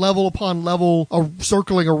just like level upon level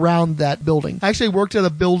circling around that building. I actually worked at a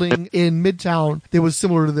building in Midtown that was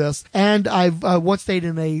similar to this, and I've once stayed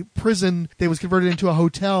in a prison that was converted into a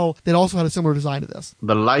hotel that also had a similar design to this.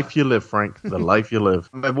 The life you live, Frank. The life you live.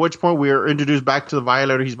 At which point we are introduced back to the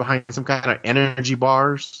Violator. He's behind some kind of energy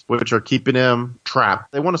bars, which are keeping him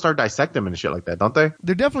trapped. They want to start dissecting him and shit like that, don't they?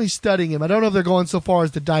 They're definitely studying him. I don't know if they're going so far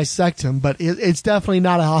as to dissect him, but it's definitely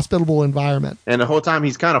not a hospitable environment. And the whole time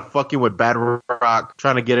he's kind of fucking with Bedrock,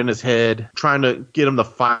 trying to get in his head, trying to get him to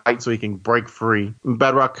fight so he can break free.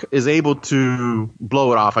 Bedrock is able to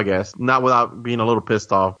blow it off, I guess, not without being a little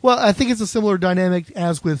pissed off. Well, I think it's a similar dynamic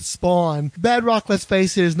as with Spawn. Bedrock, let's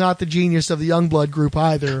face it, is not the genius of the Youngblood group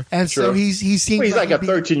either. And so he seems he's like a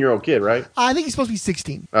 13-year-old kid, right? I think he's supposed to be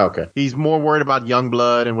 16. Okay. He's more worried about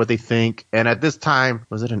Youngblood and what they think. And at this time,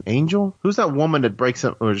 was it an angel? Who's that woman that breaks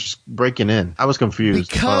him or just breaking in? I was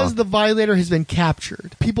confused. Because the Violator has been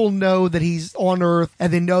captured. People know that he's on Earth,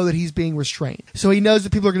 and they know that he's being restrained. So he knows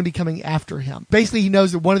that people are going to be coming after him. Basically, he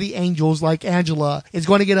knows that one of the angels, like Angela, is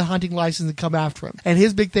going to get a hunting license and come after him. And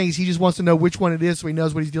his big thing is he just wants to know which one it is so he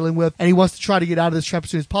knows what he's dealing with. And he wants to try to get out of this trap as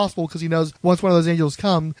soon as possible because he knows once one of those angels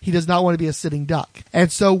come, he does not want to be a sitting duck.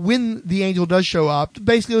 And so when the angel does show up,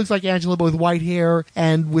 basically looks like Angela, but with white hair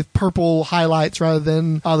and with purple highlights rather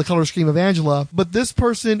than the color scheme of Angela. But this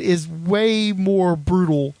person is way more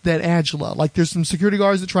brutal than Angela. Like, there's some security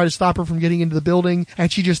guards that try to stop her from getting into the building,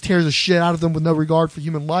 and she just tears the shit out of them with no regard for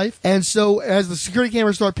human life. And so as the security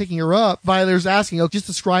cameras start picking her up, Violator's asking, just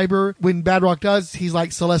describe her. When Bedrock does, he's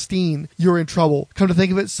like, Celestine, you're in trouble. Come to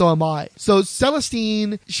think of it, so am I. So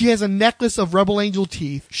Celestine, she has a necklace of rebel angel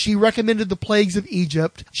teeth. She recommended the plagues of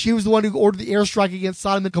Egypt. She was the one who ordered the airstrike against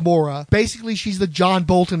Sodom and Gomorrah. Basically, she's the John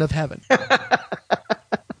Bolton of heaven.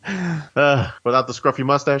 Without the scruffy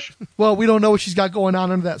mustache? Well, we don't know what she's got going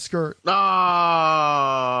on under that skirt. Low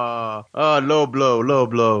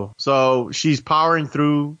blow. So she's powering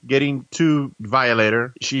through, getting to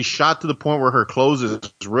Violator. She's shot to the point where her clothes is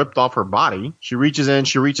ripped off her body. She reaches in,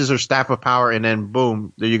 she reaches her staff of power, and then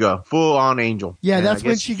boom, there you go. Full on angel. Yeah, and that's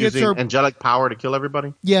when she gets her angelic power to kill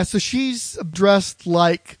everybody. Yeah, so she's dressed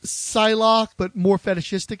like Psylocke, but more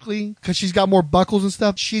fetishistically, because she's got more buckles and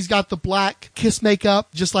stuff. She's got the black kiss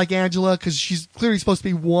makeup, just like Angela, because she's clearly supposed to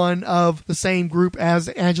be one of the same group as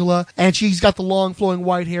Angela, and she's got the long flowing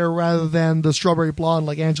white hair rather rather than the strawberry blonde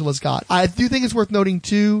like Angela's got. I do think it's worth noting,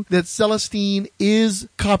 too, that Celestine is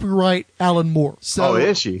copyright Alan Moore. So,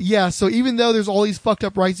 is she? Yeah, so even though there's all these fucked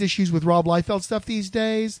up rights issues with Rob Liefeld stuff these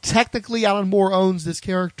days, technically Alan Moore owns this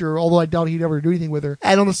character, although I doubt he'd ever do anything with her.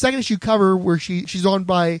 And on the second issue cover, where she's owned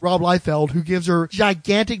by Rob Liefeld, who gives her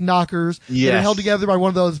gigantic knockers that are held together by one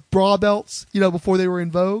of those bra belts, before they were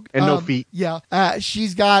in vogue. And no feet. Yeah.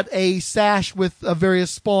 She's got a sash with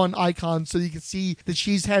various Spawn icons, so you can see that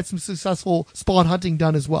she's had some successful Spawn hunting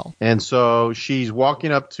done as well. And so she's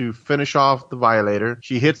walking up to finish off the Violator.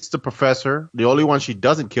 She hits the professor, the only one she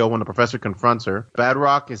doesn't kill when the professor confronts her.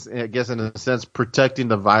 Badrock is, I guess, in a sense, protecting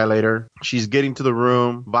the Violator. She's getting to the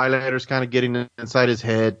room. Violator's kind of getting inside his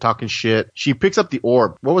head, talking shit. She picks up the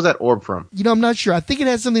orb. What was that orb from? I'm not sure. I think it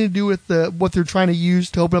has something to do with what they're trying to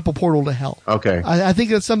use to open up a portal to hell. Okay. I think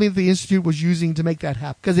that's something that the Institute was using to make that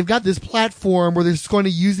happen. Because they've got this platform where they're just going to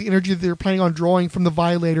use the energy that they're planning on drawing from the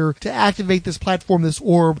Violator to activate this platform, this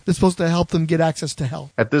orb, that's supposed to help them get access to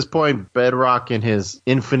hell. At this point, Bedrock, in his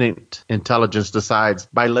infinite intelligence, decides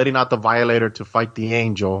by letting out the Violator to fight the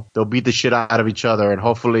Angel, they'll beat the shit out of each other, and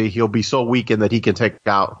hopefully he'll be so weakened that he can take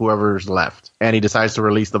out whoever's left. And he decides to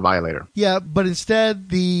release the Violator. Yeah, but instead,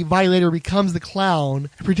 the Violator becomes the clown,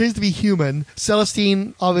 pretends to be human.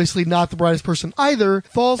 Celestine, obviously not the brightest person either,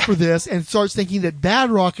 falls for this and starts thinking that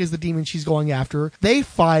Badrock is the demon she's going after. They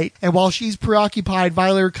fight, and while she's preoccupied,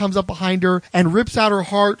 Violator comes up behind her and rips out her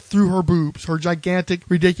heart through her boobs, her gigantic,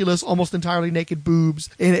 ridiculous, almost entirely naked boobs,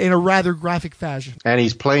 in a rather graphic fashion. And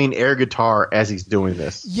he's playing air guitar as he's doing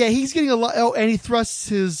this. Yeah, he's getting a lot, and he thrusts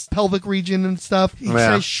his pelvic region and stuff. He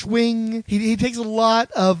says swing. He takes a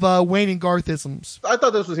lot of Wayne and Garthisms. I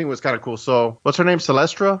thought this thing was kind of cool. So, what's her name?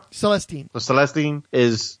 Celestina? Celestine. So Celestine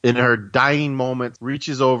is, in her dying moment,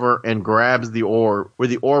 reaches over and grabs the orb, where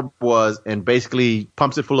the orb was, and basically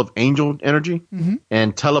pumps it full of angel energy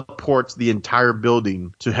and teleports the entire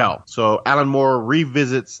building to hell. So Alan Moore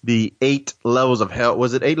revisits the 8 levels of hell.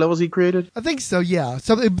 Was it 8 levels he created? I think so, yeah.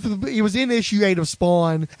 So it was in issue 8 of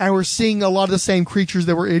Spawn, and we're seeing a lot of the same creatures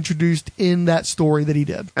that were introduced in that story that he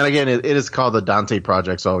did. And again, it is called the Dante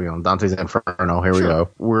Project, so, Dante's Inferno. Here we go.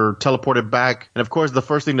 We're teleported back, and of course, the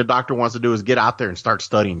first thing the Doctor wants to do is get out there and start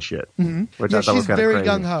studying shit. Which I thought was kind of crazy. She's very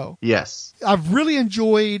gung-ho. Yes. I've really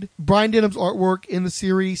enjoyed Brian Denham's artwork in the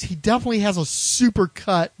series. He definitely has a super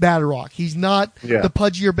cut Badrock. He's not the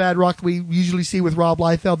pudgier Badrock we usually see with Rob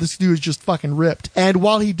Liefeld. This dude is just fucking ripped. And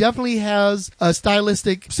while he definitely has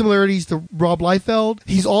stylistic similarities to Rob Liefeld,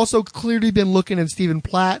 he's also clearly been looking at Stephen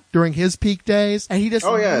Platt during his peak days, and he does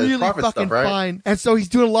really fucking stuff, right? fine. And so he's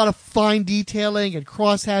doing a lot of fine detailing and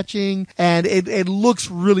cross-hatching, and it looks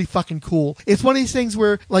really fucking cool. It's one of these things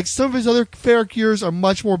where, like, some of his other characters are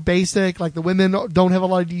much more basic, like the women don't have a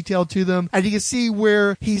lot of detail to them, and you can see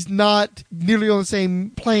where he's not nearly on the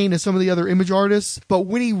same plane as some of the other image artists, but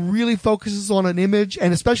when he really focuses on an image,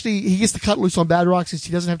 and especially he gets to cut loose on Badrock since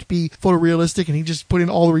he doesn't have to be photorealistic and he just put in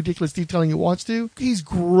all the ridiculous detailing he wants to, he's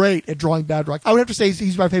great at drawing Badrock. I would have to say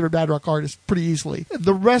he's my favorite Badrock artist pretty easily.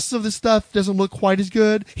 The rest of the stuff doesn't look quite as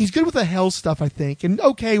good. He's good with the hell stuff, I think, and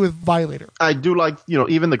okay with Violator. I do like,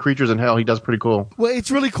 even the creatures in hell, he does pretty cool. Well,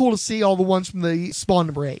 it's really cool to see all the ones from the Spawn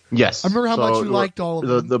number 8. Yes. I remember how much you liked all of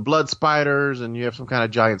them. The blood spiders, and you have some kind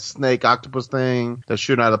of giant snake octopus thing that's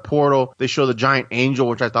shooting out of the portal. They show the giant angel,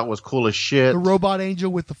 which I thought was cool as shit. The robot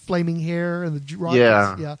angel with the flaming hair and the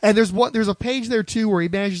rockets. Yeah. And there's a page there too where he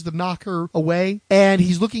manages to knock her away, and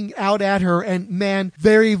he's looking out at her, and man,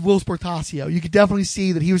 very Will Sportasio. You could definitely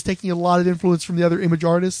see that he was taking a lot of influence from the other image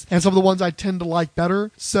artists, and some of the ones I tend to like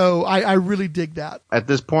better. So I really dig that. At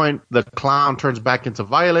this point, the clown turns back into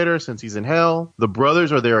Violator since he's in hell. The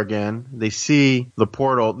brothers are there again. They see the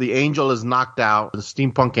portal. The angel is knocked out, the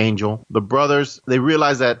steampunk angel. The brothers, they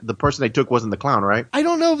realize that the person they took wasn't the clown, right? I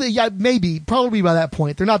don't know. Maybe. Probably by that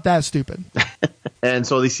point. They're not that stupid. And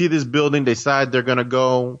so they see this building, decide they're going to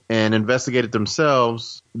go and investigate it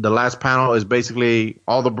themselves. The last panel is basically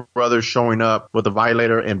all the brothers showing up with the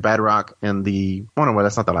Violator and Badrock and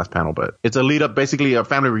that's not the last panel, but it's a lead up, basically a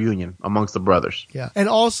family reunion amongst the brothers. Yeah. And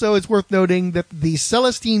also it's worth noting that the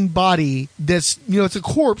Celestine body, it's a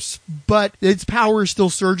corpse, but its power is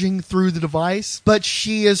still surging through the device, but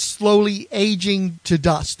she is slowly aging to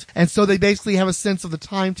dust. And so they basically have a sense of the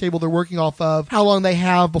timetable they're working off of, how long they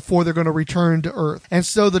have before they're going to return to Earth. And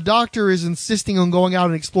so the Doctor is insisting on going out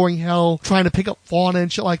and exploring hell, trying to pick up fauna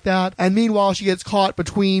and shit shit like that. And meanwhile, she gets caught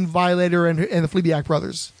between Violator and the Fleabag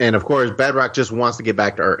brothers. And of course, Bedrock just wants to get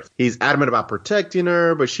back to Earth. He's adamant about protecting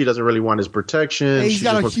her, but she doesn't really want his protection. And he's She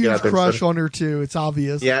got just a wants to get huge out there crush instead. on her too. It's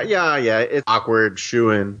obvious. Yeah. It's awkward,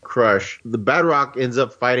 shooing, crush. The Bedrock ends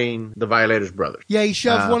up fighting the Violator's brothers. Yeah, he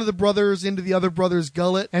shoves one of the brothers into the other brother's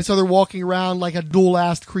gullet, and so they're walking around like a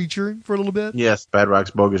dual-assed creature for a little bit. Yes,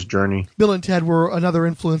 Bedrock's bogus journey. Bill and Ted were another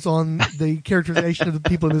influence on the characterization of the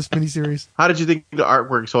people in this miniseries. How did you think the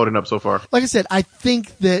artwork's holding up so far? Like I said, I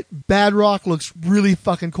think that Badrock looks really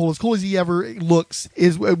fucking cool. As cool as he ever looks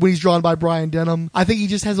is when he's drawn by Brian Denham. I think he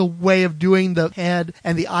just has a way of doing the head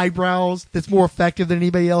and the eyebrows that's more effective than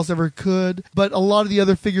anybody else ever could. But a lot of the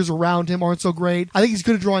other figures around him aren't so great. I think he's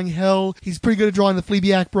good at drawing Hell. He's pretty good at drawing the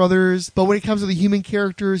Fleabag brothers. But when it comes to the human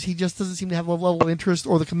characters, he just doesn't seem to have a level of interest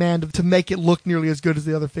or the command to make it look nearly as good as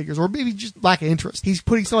the other figures. Or maybe just lack of interest. He's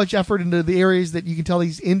putting so much effort into the areas that you can tell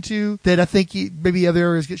he's into that I think maybe other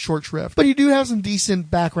areas get short shrift. But you do have some decent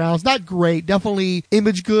backgrounds. Not great. Definitely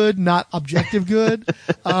image good, not objective good.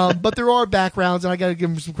 But there are backgrounds, and I got to give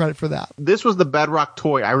him some credit for that. This was the Bedrock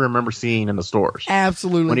toy I remember seeing in the stores.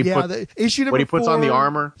 Absolutely. When he yeah. puts- Issue number when he puts on the 4.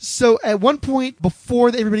 armor. So at one point before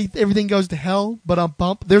everything goes to hell, but on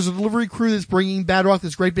bump, there's a delivery crew that's bringing Badrock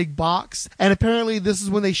this great big box. And apparently this is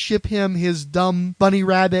when they ship him his dumb bunny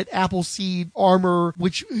rabbit Appleseed armor,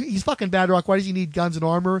 which he's fucking Badrock. Why does he need guns and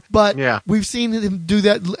armor? But Yeah. we've seen him do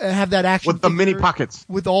that, have that action With the mini figure pockets.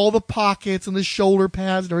 with all the pockets and the shoulder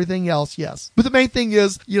pads and everything else. Yes. But the main thing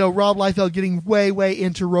is, Rob Liefeld getting way, way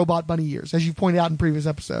into robot bunny ears, as you pointed out in previous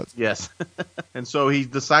episodes. Yes. And so he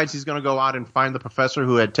decides he's going to go out and find the professor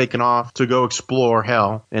who had taken off to go explore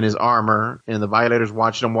hell in his armor. And the Violator's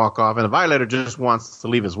watching him walk off. And the Violator just wants to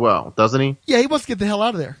leave as well, doesn't he? Yeah, he wants to get the hell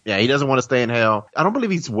out of there. Yeah, he doesn't want to stay in hell. I don't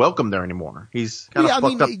believe he's welcome there anymore. He's kind of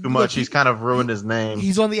fucked up too much. look, He's kind of ruined his name.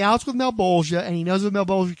 He's on the outs with Malbolgia, and he knows if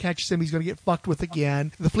Malbolgia catches him, he's going to get fucked with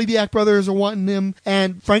again. The Fleabag brothers are wanting him,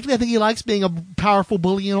 and frankly, I think he likes being a powerful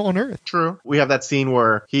bully on Earth. True. We have that scene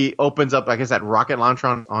where he opens up, I guess, that rocket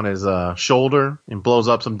launcher on his shoulder and blows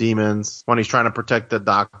up some demons when he's trying to protect the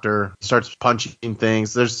doctor. He starts punching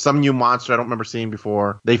things. There's some new monster I don't remember seeing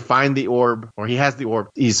before. They find the orb, or he has the orb.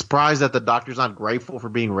 He's surprised that the doctor's not grateful for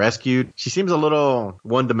being rescued. She seems a little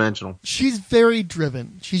one-dimensional. She's very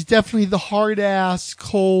driven. She's definitely the hard-ass,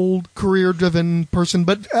 cold, career-driven person,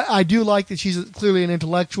 but I do like that she's clearly an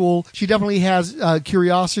intellectual. She definitely has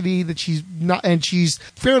curiosity that she's not, and she's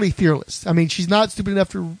fairly fearless. I mean, she's not stupid enough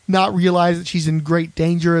to not realize that she's in great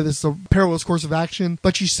danger. This is a perilous course of action,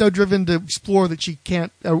 but she's so driven to explore that she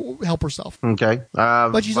can't help herself. Okay.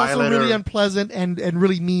 But she's also Violator- really unpleasant and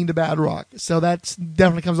really mean to Badrock. So that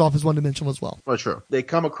definitely comes off as one-dimensional as well. Well, true. They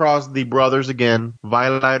come across the brothers again.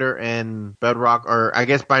 Violator and Bedrock are, I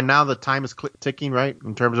guess by now the time is ticking, right?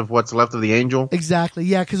 In terms of what's left of the Angel. Exactly,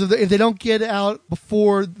 yeah, because if they don't get out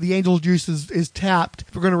before the Angel's juice is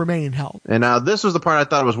tapped, they're going to remain in hell. And now this was the part I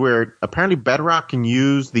thought was weird. Apparently Bedrock can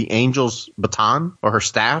use the Angel's baton or her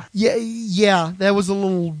staff. Yeah, that was a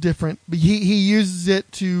little different. But he uses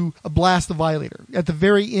it to blast the Violator. At the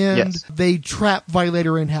very end, Yes. they trap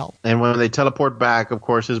Violator in hell. And when they teleport back, of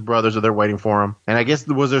course, his brothers are there waiting for him. And I guess,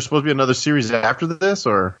 was there supposed to be another series after this,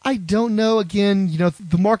 or? I don't know. Again,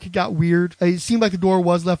 the market got weird. It seemed like the door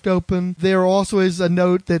was left open. There also is a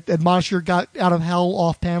note that Admonisher got out of hell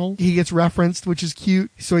off panel. He gets referenced, which is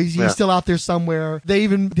cute. So he's still out there somewhere. They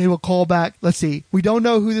will call back. Let's see. We don't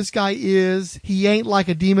know who this guy is. He ain't like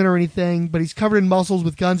a demon or anything, but he's covered in muscles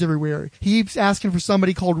with guns everywhere. He keeps asking for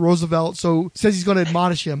somebody called Roosevelt, so says he's going to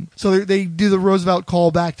admonish him. So they do the Roosevelt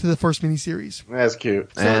call back to the first miniseries. That's cute.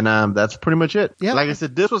 And that's pretty much it. Yeah. Like I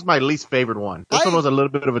said, this was my least favorite one. This one was a little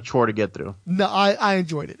bit of a chore to get through. No, I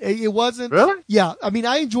enjoyed it. It wasn't... Really? Yeah. I mean,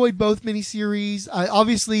 I enjoyed both miniseries.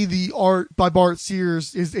 Obviously, the art by Bart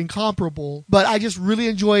Sears is incomparable, but I just really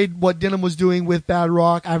enjoyed what Denham was doing with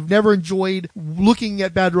Badrock. I've never enjoyed looking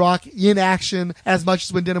at Badrock in action as much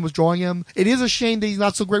as when Denham was drawing him. It is a shame that he's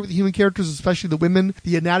not so great with the human characters, especially the women.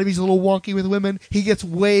 The anatomy's a little wonky with women. He gets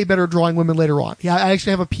way better drawing women later on. Yeah, I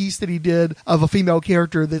actually have a piece that he did of a female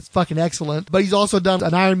character that's fucking excellent. But he's also done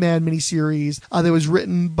an Iron Man miniseries that was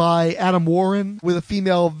written by Adam Warren with a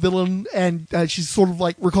female villain, and she's sort of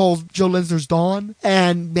like recalls Joe Linsner's Dawn.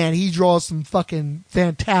 And man, he draws some fucking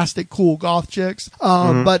fantastic, cool goth chicks.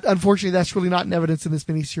 But unfortunately, that's really not in evidence in this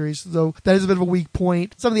miniseries. So that is a bit of a weak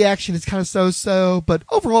point. Some of the action is kind of so-so, but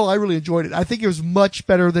overall, I really enjoyed it. I think it was much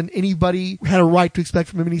better than anybody had a right to expect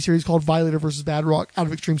from a miniseries called Violator vs. Badrock out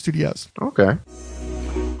of Extreme Studios. Okay.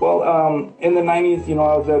 Well, in the 90s,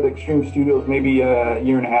 I was at Extreme Studios maybe a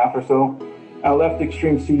year and a half or so. I left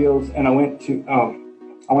Extreme Studios and I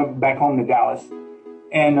went back home to Dallas.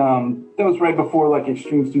 And that was right before like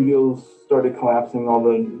Extreme Studios started collapsing. All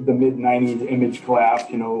the mid '90s Image collapsed.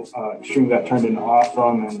 Extreme got turned into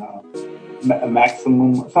Awesome and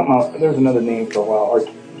Maximum, something else. There's another name for a while,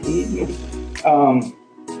 Arcade maybe.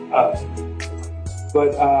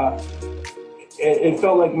 It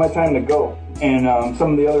felt like my time to go. And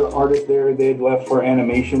some of the other artists there, they had left for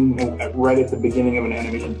animation right at the beginning of an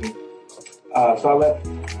animation thing. So I left,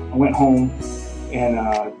 I went home, and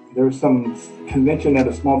there was some convention at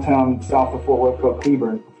a small town south of Fort Worth called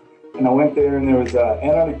Cleburne. And I went there, and there was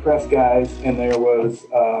Anarchy Press guys, and there was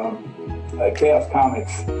Chaos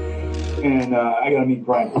Comics. And I got to meet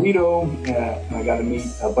Brian Pulido, and I got to meet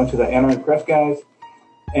a bunch of the Anarchy Press guys.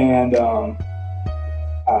 And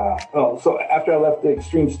so after I left the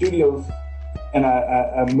Extreme Studios and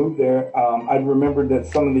I moved there, I remembered that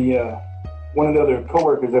some of the one of the other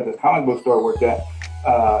coworkers at this comic book store I worked at,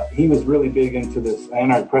 he was really big into this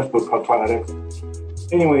Anarchy Press book called Twilight X.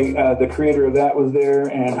 Anyway, the creator of that was there,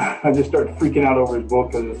 and I just started freaking out over his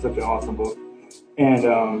book because it was such an awesome book. And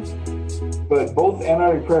but both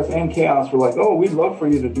Anarchy Press and Chaos were like, "Oh, we'd love for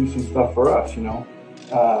you to do some stuff for us,"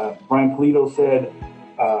 Brian Pulido said,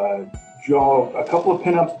 draw a couple of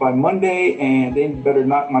pinups by Monday, and they better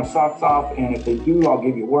knock my socks off. And if they do, I'll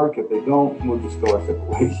give you work. If they don't, we'll just go our separate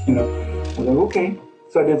ways. I was like, okay.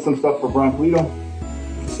 So I did some stuff for Brian Pulido.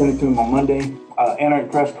 Sent it to him on Monday. Anarchy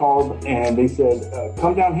Press called, and they said,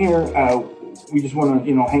 "Come down here. We just want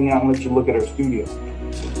to, hang out and let you look at our studio."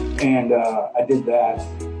 And I did that.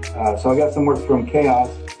 So I got some work from Chaos.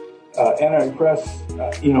 Anarchy Press.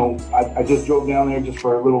 I just drove down there just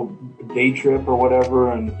for a little day trip or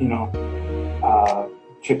whatever, and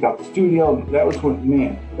checked out the studio. That was when,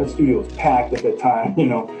 man, that studio was packed at that time.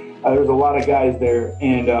 There was a lot of guys there,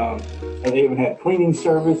 and they even had cleaning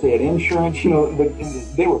service. They had insurance.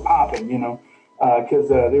 They were popping. Because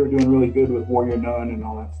they were doing really good with Warrior Nun and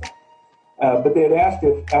all that stuff. But they had asked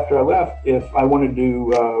if, after I left, if I wanted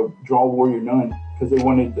to draw Warrior Nun, because they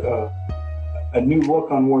wanted a new look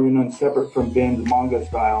on Warrior Nun separate from Ben's manga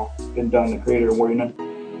style. Ben Dunn, the creator of Warrior Nun.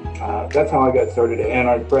 That's how I got started at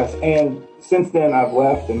Anarchy Press. And since then, I've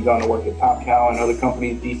left and gone to work at Top Cow and other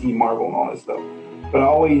companies, DC, Marvel, and all that stuff. But I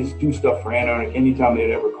always do stuff for Anarchy anytime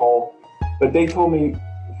they'd ever call. But they told me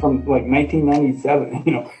from like 1997,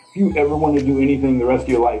 if you ever want to do anything the rest of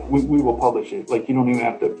your life, we will publish it. Like, you don't even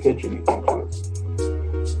have to pitch anything to us.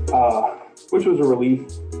 Which was a relief,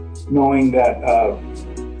 knowing that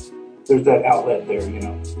there's that outlet there,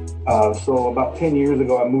 So about 10 years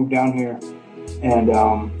ago, I moved down here and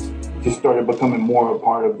just started becoming more a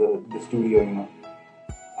part of the studio,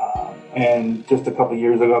 And just a couple of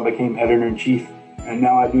years ago, I became editor-in-chief. And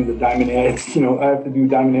now I do the Diamond Ads. I have to do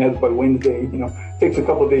Diamond Ads by Wednesday. Takes a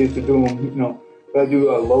couple of days to do them. But I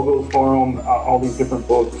do logos for them, all these different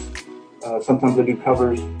books. Sometimes I do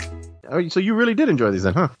covers. Oh, so you really did enjoy these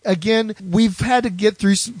then, huh? Again, we've had to get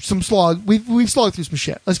through some slog. We've slogged through some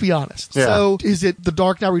shit. Let's be honest. Yeah. So, is it The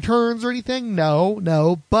Dark Knight Returns or anything?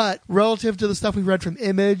 No. But relative to the stuff we've read from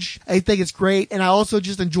Image, I think it's great. And I also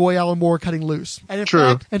just enjoy Alan Moore cutting loose. And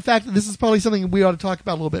in fact, this is probably something we ought to talk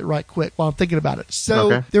about a little bit right quick while I'm thinking about it.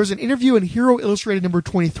 So, There was an interview in Hero Illustrated number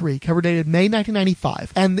 23, cover dated May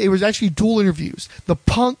 1995, and it was actually dual interviews: The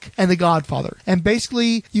Punk and The Godfather. And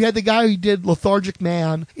basically, you had the guy who did Lethargic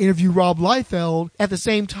Man interview Rob Liefeld. At the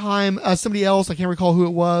same time, somebody else, I can't recall who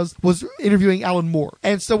it was interviewing Alan Moore.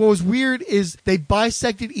 And so what was weird is they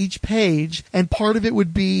bisected each page, and part of it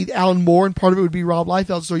would be Alan Moore and part of it would be Rob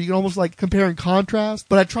Liefeld, so you can almost like compare and contrast.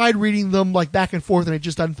 But I tried reading them like back and forth, and it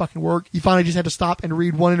just doesn't fucking work. You finally just had to stop and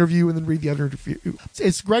read one interview and then read the other interview.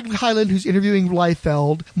 It's Greg Hyland who's interviewing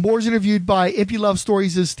Liefeld. Moore's interviewed by Empty Love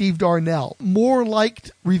Stories' Steve Darnell. Moore liked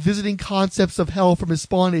revisiting concepts of hell from his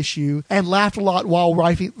Spawn issue and laughed a lot while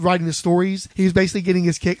writing the stories. He was basically getting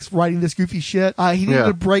his kicks writing this goofy shit. He needed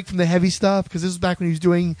a break from the heavy stuff because this was back when he was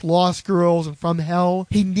doing Lost Girls and From Hell.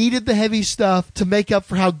 He needed the heavy stuff to make up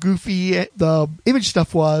for how goofy the Image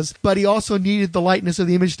stuff was, but he also needed the lightness of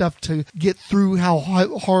the Image stuff to get through how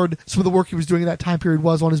hard some of the work he was doing in that time period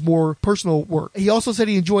was on his more personal work. He also said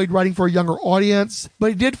he enjoyed writing for a younger audience,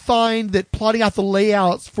 but he did find that plotting out the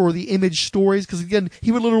layouts for the Image stories, because again,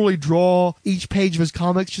 he would literally draw each page of his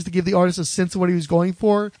comics just to give the artist a sense of what he was going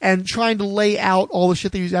for. And and trying to lay out all the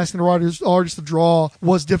shit that he was asking the artist to draw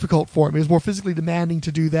was difficult for him. It was more physically demanding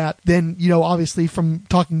to do that than, obviously from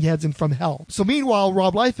Talking Heads and From Hell. So meanwhile,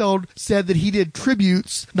 Rob Liefeld said that he did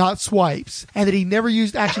tributes, not swipes, and that he never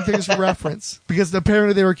used action figures for reference because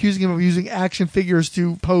apparently they were accusing him of using action figures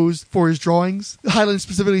to pose for his drawings. Hyland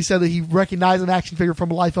specifically said that he recognized an action figure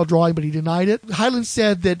from a Liefeld drawing, but he denied it. Hyland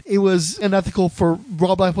said that it was unethical for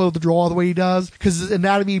Rob Liefeld to draw the way he does because his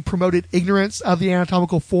anatomy promoted ignorance of the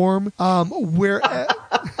anatomical form, where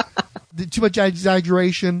too much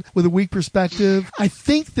exaggeration with a weak perspective. I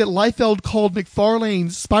think that Liefeld called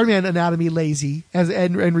McFarlane's Spider-Man anatomy lazy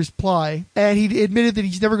in reply, and he admitted that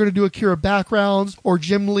he's never going to do Akira backgrounds or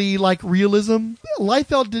Jim Lee-like realism.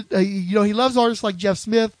 Liefeld did, he loves artists like Jeff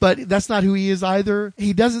Smith, but that's not who he is either.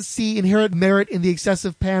 He doesn't see inherent merit in the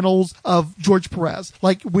excessive panels of George Perez.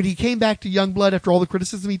 Like when he came back to Youngblood after all the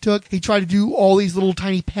criticism he took, he tried to do all these little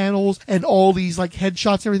tiny panels and all these like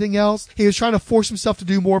headshots and everything else. He was trying to force himself to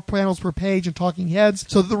do more panels per page and Talking Heads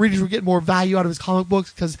so that the readers would get more value out of his comic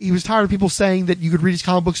books because he was tired of people saying that you could read his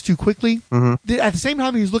comic books too quickly. Mm-hmm. At the same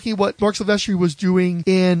time, he was looking at what Mark Silvestri was doing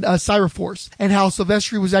in Cyberforce and how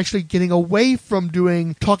Silvestri was actually getting away from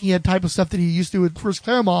doing Talking Head type of stuff that he used to do with Chris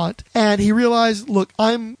Claremont. And he realized, look,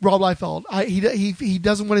 I'm Rob Liefeld. He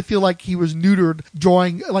doesn't want to feel like he was neutered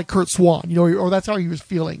drawing like Kurt Swan, or that's how he was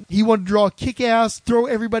feeling. He wanted to draw kick-ass, throw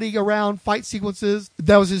everybody around, fight sequences.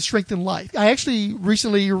 That was his strength in life. I actually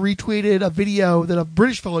recently retweeted a video that a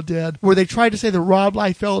British fellow did where they tried to say that Rob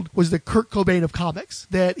Liefeld was the Kurt Cobain of comics,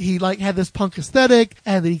 that he like had this punk aesthetic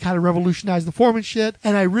and that he kind of revolutionized the form and shit.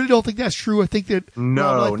 And I really don't think that's true. I think that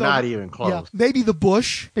no, not even close. Yeah, maybe the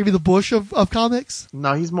Bush of comics.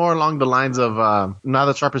 No, he's more along the lines of not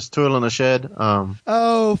the sharpest tool in the shed. Smash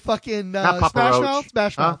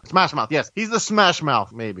Mouth. Smash Mouth. Yes, he's the Smash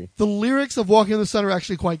Mouth. Maybe the lyrics of Walking in the Sun are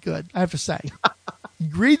actually quite good, I have to say.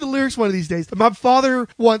 Read the lyrics one of these days. My father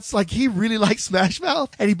once, he really liked Smash Mouth,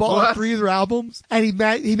 and he bought 3 of their albums, and he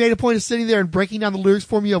made a point of sitting there and breaking down the lyrics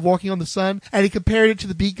for me of Walking on the Sun, and he compared it to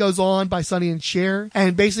The Beat Goes On by Sonny and Cher,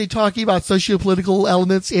 and basically talking about socio-political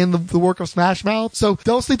elements in the work of Smash Mouth. So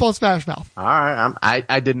don't sleep on Smash Mouth. All right.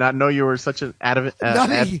 I did not know you were such an avid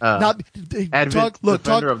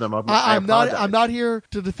defender of them. I'm not here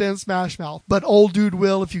to defend Smash Mouth, but old dude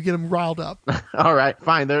will if you get him riled up. All right,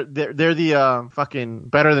 fine. They're the fucking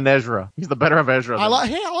Better Than Ezra. He's the better of Ezra. I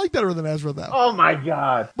like Better Than Ezra though. Oh my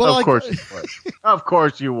god! But of course you would. Of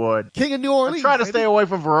course you would. King of New Orleans. Try to stay away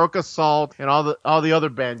from Veruca Salt and all the other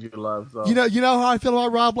bands you love. So. You know how I feel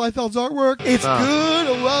about Rob Liefeld's artwork. It's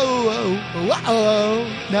good. Whoa.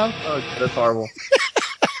 No. Oh, that's horrible.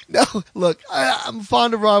 No, look, I'm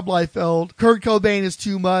fond of Rob Liefeld. Kurt Cobain is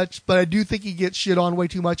too much, but I do think he gets shit on way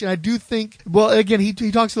too much. And I do think, well, again, he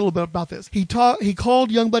talks a little bit about this. He called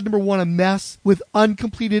Youngblood #1 a mess with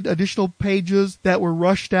uncompleted additional pages that were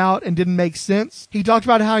rushed out and didn't make sense. He talked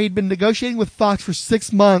about how he'd been negotiating with Fox for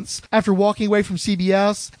 6 months after walking away from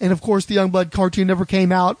CBS. And of course, the Youngblood cartoon never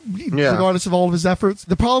came out, regardless of all of his efforts.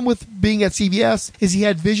 The problem with being at CBS is he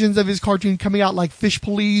had visions of his cartoon coming out like Fish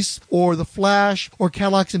Police or The Flash or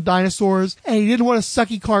Cadillacs and Dinosaurs, and he didn't want a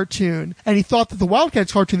sucky cartoon, and he thought that the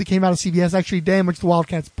Wildcats cartoon that came out of CBS actually damaged the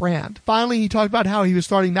Wildcats brand. Finally, he talked about how he was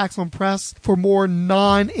starting Maximum Press for more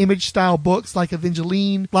non-Image style books like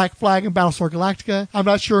Evangeline, Black Flag, and Battlestar Galactica. I'm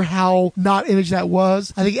not sure how not Image that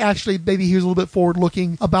was. I think actually maybe he was a little bit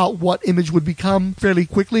forward-looking about what Image would become fairly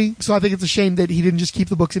quickly, so I think it's a shame that he didn't just keep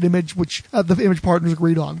the books at Image, which the Image partners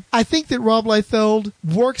agreed on. I think that Rob Liefeld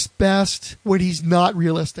works best when he's not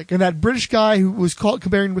realistic, and that British guy who was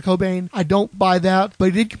comparing with Cobain, I don't buy that, but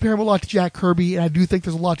he did compare him a lot to Jack Kirby, and I do think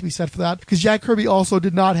there's a lot to be said for that, because Jack Kirby also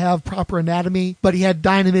did not have proper anatomy, but he had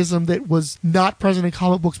dynamism that was not present in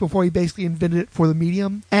comic books before he basically invented it for the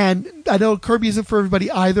medium. And I know Kirby isn't for everybody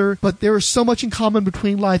either, but there is so much in common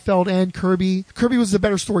between Liefeld and Kirby. Kirby was a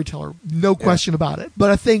better storyteller, no question about it.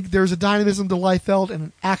 But I think there's a dynamism to Liefeld and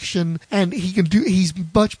an action, and he's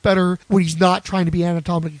much better when he's not trying to be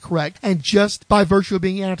anatomically correct. And just by virtue of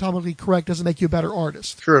being anatomically correct doesn't make you a better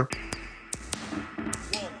artist. True.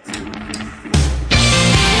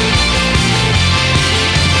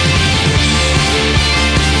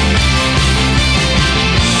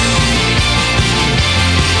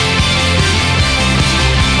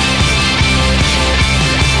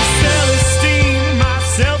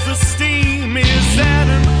 Self-esteem is at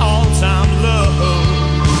an all-time low.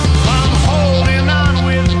 I'm holding on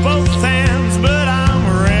with both hands, but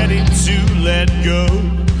I'm ready to let go.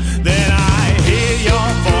 Then I hear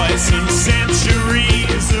your voice and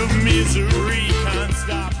centuries of misery can't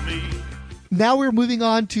stop me. Now we're moving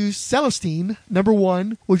on to Celestine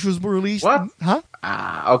 #1, which was released. What? Huh?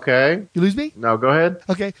 Okay. You lose me? No, go ahead.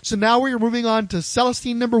 Okay, so now we are moving on to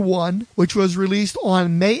Celestine #1, which was released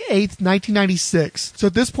on May 8th, 1996. So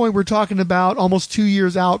at this point, we're talking about almost 2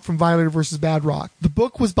 years out from Violator vs. Badrock. The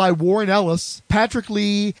book was by Warren Ellis, Patrick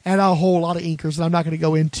Lee, and a whole lot of inkers that I'm not going to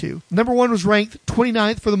go into. #1 was ranked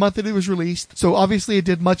 29th for the month that it was released, so obviously it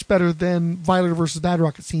did much better than Violator vs.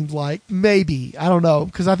 Badrock, it seems like. Maybe. I don't know,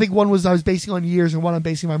 because I think one was I was basing on years and one I'm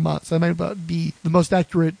basing on months, so that might be the most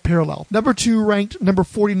accurate parallel. #2 ranked number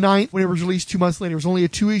 49th when it was released 2 months later. It was only a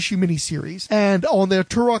 2-issue miniseries. And on the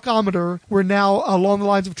Turok-ometer, we're now along the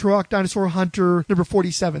lines of Turok Dinosaur Hunter number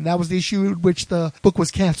 47. That was the issue in which the book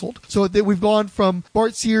was canceled. So we've gone from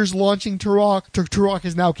Bart Sears launching Turok to Turok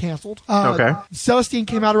is now canceled. Okay. Celestine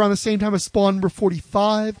came out around the same time as Spawn number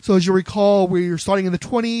 45. So as you recall, we're starting in the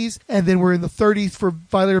 20s, and then we're in the 30s for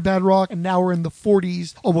Violator Badrock, and now we're in the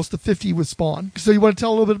 40s, almost the 50 with Spawn. So you want to tell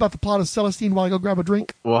a little bit about the plot of Celestine while I go grab a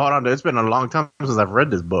drink? Well, hold on. It's been a long time since I've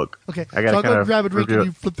read this book. Okay. I gotta so I'll go grab a drink review and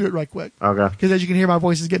you flip through it right quick. Okay. Because as you can hear, my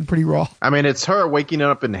voice is getting pretty raw. I mean, it's her waking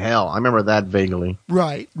up in hell. I remember that vaguely.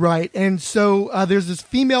 Right. And so there's this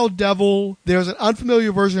female devil. There's an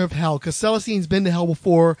unfamiliar version of hell, because Celestine's been to hell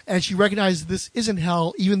before, and she recognizes this isn't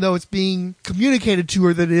hell, even though it's being communicated to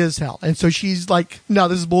her that it is hell. And so she's like, no,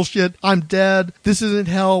 this is bullshit. I'm dead. This isn't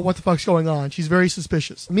hell. What the fuck's going on? She's very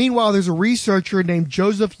suspicious. Meanwhile, there's a researcher named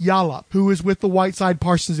Joseph Yallop, who is with the Whiteside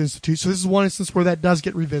Parsons Institute. So this is one instance where that does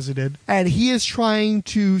get revisited. And he is trying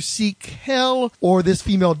to seek hell or this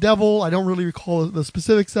female devil. I don't really recall the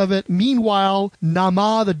specifics of it. Meanwhile,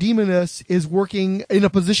 Nama, the demoness, is working in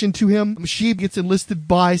opposition to him. She gets enlisted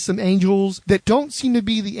by some angels that don't seem to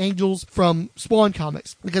be the angels from Spawn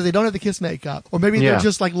comics, because they don't have the kiss makeup. Or maybe they're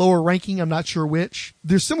just like lower ranking. I'm not sure which.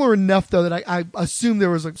 They're similar enough, though, that I assume there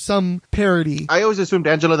was like some parody. I always assumed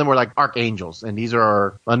Angela them were like archangels, and these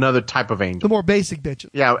are another type of angel. The more basic bitches.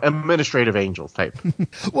 Yeah, administrative angels type.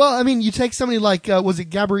 Well, I mean, you take somebody like, was it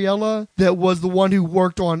Gabriella that was the one who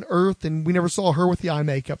worked on Earth, and we never saw her with the eye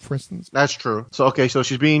makeup, for instance. That's true. So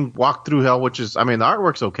she's being walked through hell, which is, I mean, the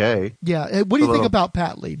artwork's okay. Yeah. What do you think about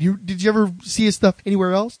Pat Lee? Did you ever see his stuff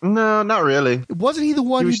anywhere else? No, not really. Wasn't he the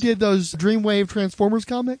one who did those Dreamwave Transformers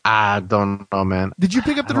comics? I don't know, man. Did you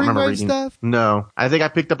pick up the Dreamwave stuff? No. I think I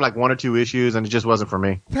picked up like 1 or 2 issues, and it just wasn't for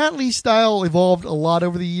me. Pat Lee's style evolved a lot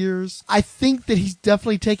over the years. I think that he's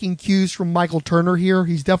definitely taking cues from Michael Turner here.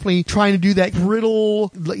 He's definitely trying to do that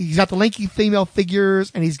brittle. He's got the lanky female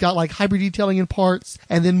figures, and he's got like hyper detailing in parts,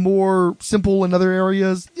 and then more simple in other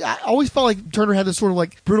areas. I always felt like Turner had this sort of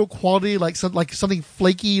like brittle quality, like something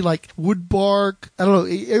flaky, like wood bark. I don't know.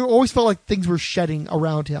 It always felt like things were shedding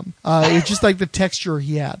around him. It's just like the texture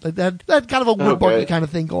he had. Like that kind of a wood barky kind of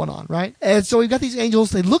thing going on, right? And so we've got these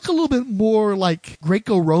angels. They look a little bit more like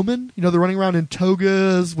Greco-Roman. You know, they're running around in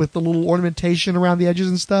togas with the little ornamentation around the edges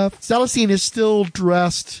and stuff. Celestine is still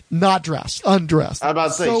undressed. I'm about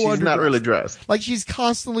to say, she's not really dressed. Like she's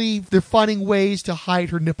they're finding ways to hide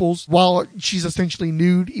her nipples while she's essentially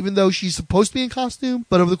nude, even though she's supposed to be in costume.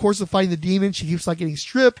 But over the course of fighting the demon, she keeps like getting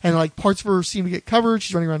stripped, and like parts of her seem to get covered.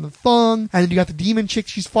 She's running around in the thong. And then you got the demon chick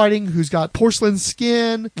she's fighting, who's got porcelain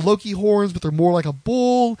skin, Loki horns, but they're more like a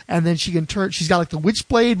bull. And then she's got like the witch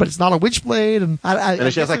blade, but it's not a witch blade. And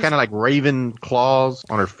then she has like kind of like raven claws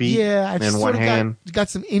on her feet. Yeah, and one hand. Got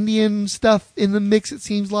some Indian stuff in the mix, it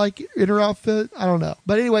seems like, in her outfit. I don't know.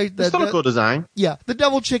 But anyway, it's still a cool design. Yeah, the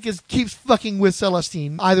devil chick keeps fucking with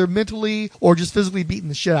Celestine, either mentally or just physically beating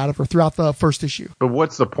the shit out of her throughout the first issue. But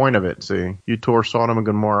what's the point of it? See, you tore Sodom and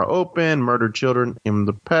Gomorrah open, murdered children in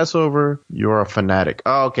the Passover. You're a fanatic.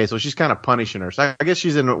 Oh, okay, so she's kind of punishing her. So I guess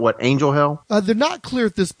she's in what, angel hell? They're not clear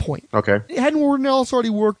at this point. Okay. Hadn't Warren Ellis already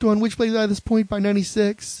worked on Witchblade at this point by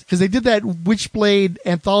 96? Because they did that Witchblade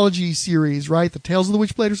anthology series, right? The Tales of the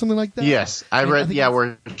Witchblade or something like that? Yes, I read,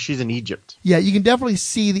 where she's in Egypt. Yeah, you can definitely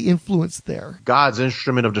see the influence there. God's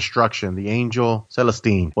instrument of destruction, the angel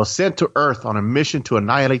Celestine, was sent to Earth on a mission to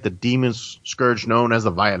annihilate the demon scourge known as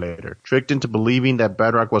the Violator. Tricked into believing that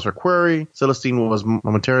Badrock was her quarry, Celestine was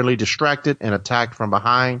momentarily distracted and attacked from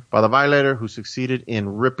behind by the Violator, who succeeded in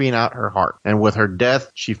ripping out her heart. And with her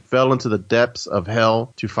death, she fell into the depths of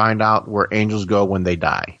hell to find out where angels go when they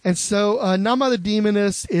die. And so Nama the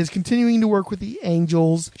Demoness is continuing to work with the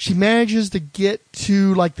angels. She manages to get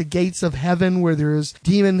to like the gates of heaven where there's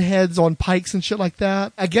demon heads on pikes and shit like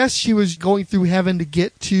that. I guess she was going through heaven to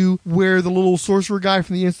get to where the little sorcerer guy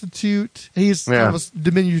from the Institute, he's kind of a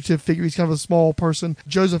diminutive figure. He's kind of a small person,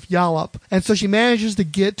 Joseph Yallop. And so she manages to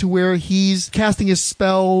get to where he's casting his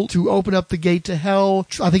spell to open up the gate to hell.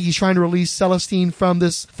 I think he's trying to release Celestine from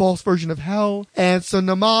this false version of hell. And so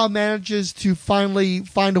Nama manages to finally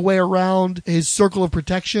find a way around his circle of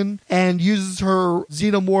protection and uses her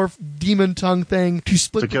xenomorph demon tongue thing to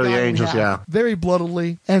split To kill the guy in angels, half, yeah. very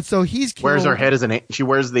bloodily. And so he's killed. Wears her head she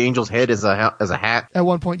wears the angel's head as a hat. At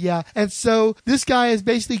one point, yeah. And so this guy is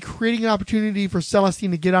basically creating an opportunity for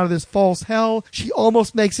Celestine to get out of this false hell. She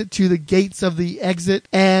almost makes it to the gates of the exit,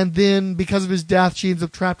 and then because of his death, she ends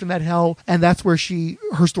up trapped in that hell, and that's where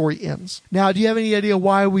her story ends. Now, do you have any idea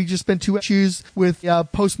why we just spent 2 issues with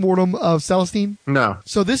post-mortem of Celestine? No.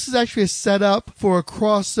 So this is actually a setup for a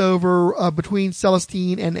crossover between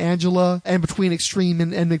Celestine and Angela, and between Extreme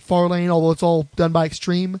and McFarlane, although it's all done by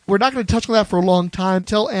Extreme. We're not going to touch on that for a long time.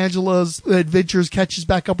 Till Angela's adventures catches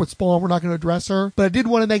back up with Spawn, we're not going to address her. But I did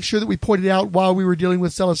want to make sure that we pointed out while we were dealing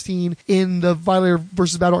with Celestine in the Violator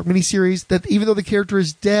vs. Battle miniseries that even though the character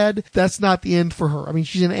is dead, that's not the end for her. I mean,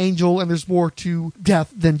 she's an angel, and there's more to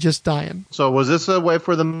death than just dying. So was this a way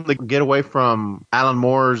for them to get away from Alan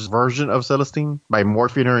Moore's version of Celestine by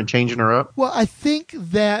morphing her and changing her up? Well, I think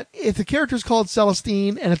that if the character is called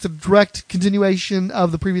Celestine and it's a direct continuation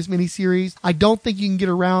of the previous miniseries, I don't think you can get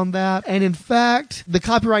around that. And in fact, the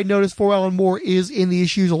copyright notice for Alan Moore is in the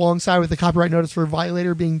issues alongside with the copyright notice for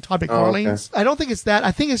Violator being Todd McFarlane's. Okay. I don't think it's that.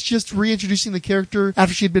 I think it's just reintroducing the character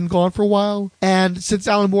after she had been gone for a while. And since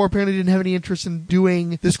Alan Moore apparently didn't have any interest in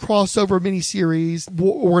doing this crossover miniseries,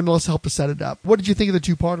 Warren Ellis helped to set it up. What did you think of the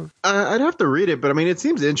two-parter? I'd have to read it, but I mean, it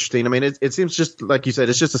seems interesting. I mean, it seems just like you said,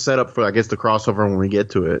 it's just a setup for, I guess, the crossover when we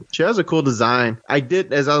get to it. She has a cool design.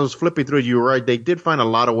 As I was flipping through it, you were right. They did find a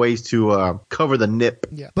lot of ways to cover the nip.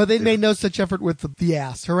 Yeah, but they made no such effort with the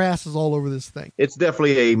ass. Her ass is all over this thing. It's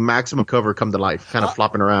definitely a maximum cover come to life, kind of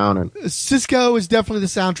flopping around. And Cisco is definitely the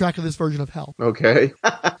soundtrack of this version of Hell. Okay.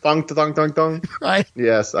 Thong, thong, thong, thong. Right?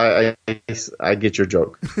 Yes, I get your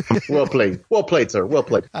joke. Well played. Well played, sir. Well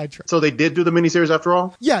played. I tried. So they did do the miniseries after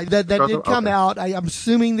all? Yeah, that did come out. I'm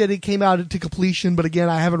assuming that it came out to completion, but again,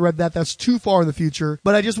 I haven't read that. That's too far in the future.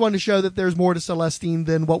 But I just wanted to show that there's more to Celestine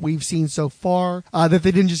than what we've seen so far. That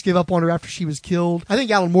they didn't just give up on her after she was killed. I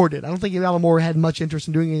think Alan Moore did. I don't think Alan Moore had much interest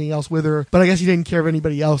in doing anything else with her, but I guess he didn't care if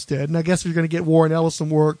anybody else did. And I guess we're going to get Warren Ellis some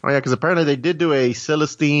work. Oh, yeah, because apparently they did do a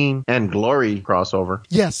Celestine and Glory crossover.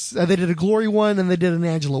 Yes, they did a Glory one and they did an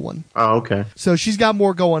Angela one. Oh, okay. So she's got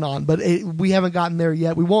more going on, but we haven't gotten there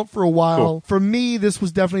yet. We won't for a while. Cool. For me, this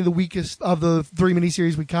was definitely the weakest of the 3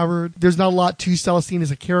 miniseries we covered. There's not a lot to Celestine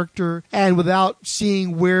as a character, and without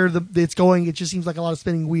seeing where it's going, it just seems like a lot of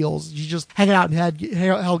spinning wheels. She's just hanging out in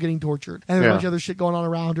hell getting tortured. And there's a bunch of other shit going on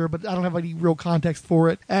around her, but I don't have any real context for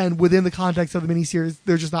it. And within the context of the miniseries,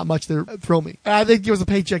 there's just not much there to throw me. And I think it was a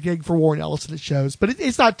paycheck gig for Warren Ellis and it shows, but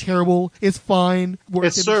it's not terrible. It's fine.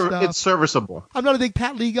 It's serviceable. I'm not a big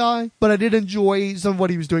Pat Lee guy, but I did enjoy some of what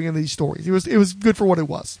he was doing in these stories. It was good for what it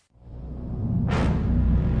was.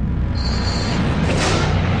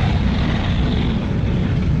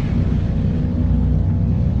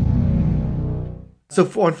 So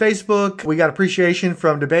on Facebook, we got appreciation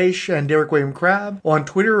from Debesh and Derek William Crabb. On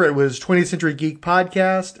Twitter, it was 20th Century Geek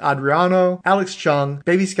Podcast, Adriano, Alex Chung,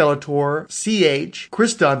 Baby Skeletor, CH,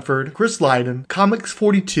 Chris Dunford, Chris Leiden, Comics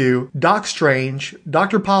 42, Doc Strange,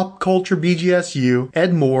 Dr. Pop Culture BGSU,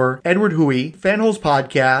 Ed Moore, Edward Huey, Fanholes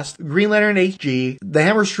Podcast, Green Lantern HG, The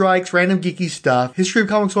Hammer Strikes, Random Geeky Stuff, History of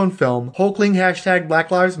Comics on Film, Hulkling # Black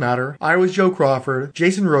Lives Matter, I Was Joe Crawford,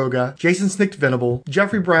 Jason Roga, Jason Snicked Venable,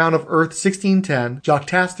 Jeffrey Brown of Earth 1610,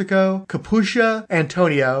 Jocktastico, Capuscia,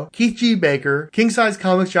 Antonio, Keith G. Baker, King Size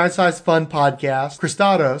Comics Giant Size Fun Podcast,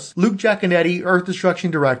 Christados, Luke Giaconetti, Earth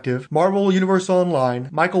Destruction Directive, Marvel Universe Online,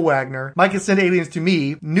 Michael Wagner, Mike Has Sent Aliens to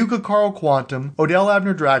Me, Nuka Carl Quantum, Odell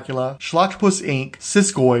Abner Dracula, Schlockpus Inc.,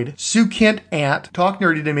 Siskoid, Sue Kent Ant, Talk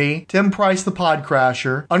Nerdy to Me, Tim Price the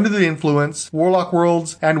Podcrasher, Under the Influence, Warlock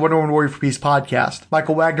Worlds, and Wonder Woman Warrior for Peace Podcast.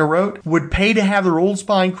 Michael Wagner wrote, would pay to have the Rolled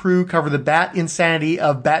Spine crew cover the Bat insanity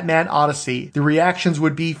of Batman Odyssey. The reactions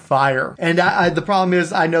would be fire. And the problem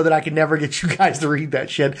is, I know that I can never get you guys to read that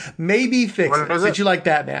shit. Maybe fix it since you like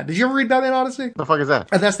Batman. Did you ever read Batman Odyssey? The fuck is that?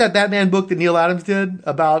 And that's that Batman book that Neil Adams did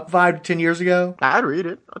about 5 to 10 years ago. I'd read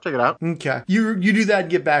it. I'll check it out. Okay. You do that and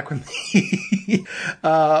get back with me.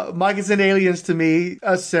 Mike Has Sent Aliens to Me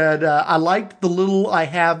said, I liked the little I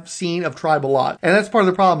have seen of Tribe a lot. And that's part of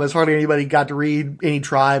the problem is hardly anybody got to read any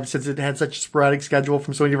Tribe since it had such a sporadic schedule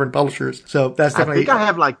from so many different publishers. So that's definitely... I think I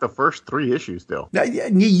have like the first 3 issues still.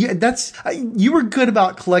 Yeah, that's you were good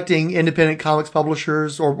about collecting independent comics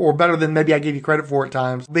publishers, or better than maybe I gave you credit for at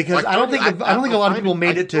times. Because I don't think a lot of people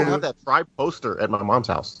made it to I have that Tribe poster at my mom's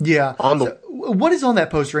house. Yeah. What is on that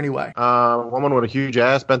poster anyway? Woman with a huge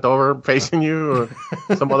ass bent over facing you,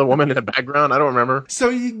 or some other woman in the background. I don't remember. So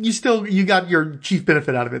you got your chief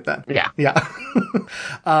benefit out of it then. Yeah. Yeah.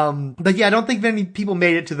 But yeah, I don't think many people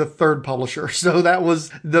made it to the third publisher. So that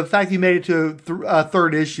was the fact you made it to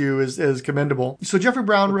third issue is commendable. So Jeffrey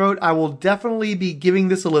Brown wrote, I will definitely be giving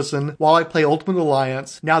this a listen while I play Ultimate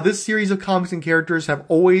Alliance. Now, this series of comics and characters have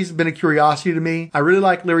always been a curiosity to me. I really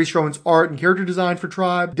like Larry Stroman's art and character design for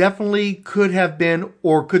Tribe. Definitely could have been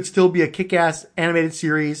or could still be a kick-ass animated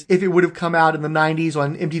series if it would have come out in the 90s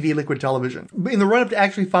on MTV Liquid Television. In the run-up to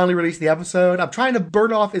actually finally releasing the episode, I'm trying to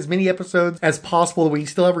burn off as many episodes as possible that we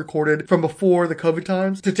still have recorded from before the COVID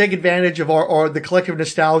times to take advantage of the collective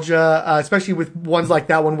nostalgia, especially with ones like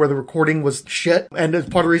that one where the recording was shit. And it's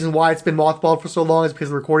part of the reason why it's been mothballed for so long is because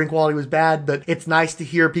the recording quality was bad, but it's nice to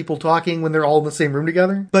hear people talking when they're all in the same room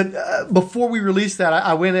together. But before we released that,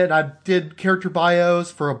 I went in and I did character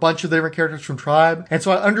bios for a bunch of the different characters from Tribe. And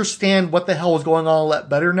so I understand what the hell was going on a lot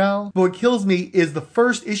better now. But what kills me is the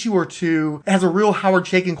first issue or two has a real Howard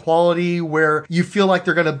Chaykin quality where you feel like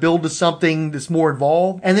they're going to build to something that's more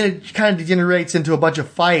involved. And then it kind of degenerates into a bunch of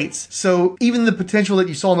fights. So even the potential that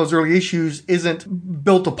you saw in those early issues isn't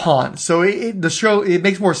built upon. So the show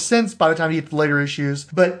makes more sense by the time you get to the later issues,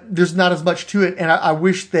 but there's not as much to it. And I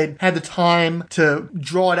wish they'd had the time to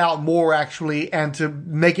draw it out more actually and to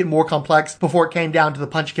make it more complex before it came down to the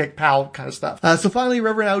punch kick pow kind of stuff. So finally,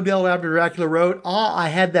 Reverend Odell Abner Dracula wrote, I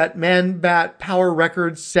had that Man-Bat Power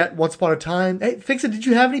Records set once upon a time. Hey, Fix-It, did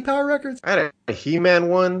you have any Power Records? I had a He-Man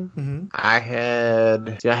one. Mm-hmm. I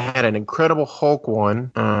had an Incredible Hulk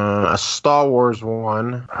one, a Star Wars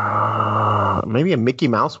one, maybe a Mickey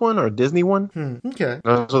Mouse one or a Disney one. Okay.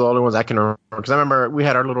 Those are the only ones I can remember. Because I remember we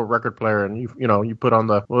had our little record player, and you put on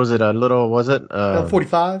the, what was it, a little, was it?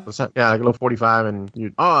 45? Yeah, like a little 45, and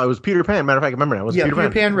it was Peter Pan. Matter of fact, I remember that. It was Peter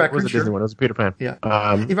Pan record. It was a Disney one. It was a Peter Pan. Yeah.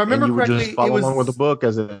 If I remember you correctly, would just follow it was along with the book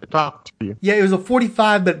as it talked to you. Yeah, it was a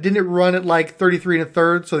 45, but didn't it run at like 33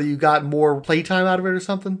 1/3 so that you got more playtime out of it or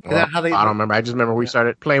something? Is that how they? I don't remember. I just remember we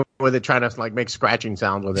started playing with it, trying to like make scratching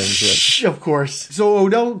sounds with it and shit. Of course. So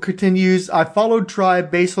Odell continues, I followed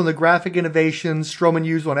Tribe based on the graphic innovations Stroman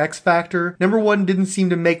used on X Factor. Number 1 didn't seem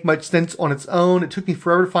to make much sense on its own. It took me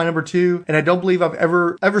forever to find number 2, and I don't believe I've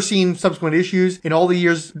ever seen subsequent issues in all the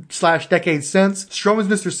years / decades since. Stroman's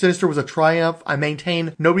Mr. Sinister was a triumph. I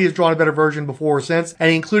maintain nobody has drawn a better version before or since, and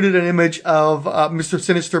he included an image of Mr.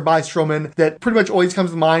 Sinister by Stroman that pretty much always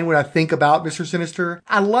comes to mind when I think about Mr. Sinister.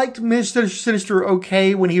 I liked Mr. Sinister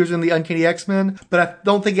okay when he was in the Uncanny X-Men, but I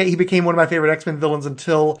don't think he became one of my favorite X-Men villains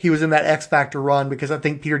until he was in that X Factor run, because I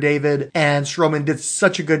think Peter David and Stroman did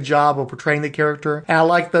such a good job of portraying the character. And I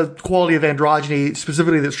like the quality of androgyny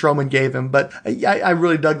specifically that Stroman gave him, but I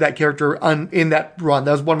really dug that character in that run.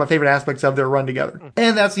 That was one of my favorite aspects of their run together.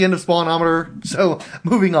 And that's the end of Spawnometer. So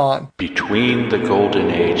moving on. Between the golden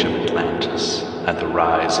age of Atlantis and the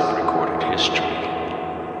rise of recorded history,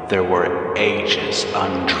 there were ages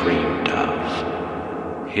undreamed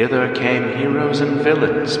of. Hither came heroes and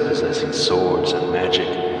villains possessing swords and magic,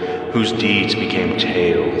 whose deeds became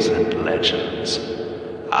tales and legends.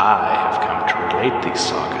 I have come to relate these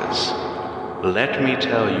sagas. Let me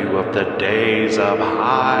tell you of the days of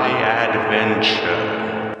high adventure.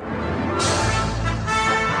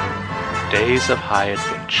 Days of High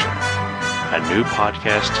Adventure, a new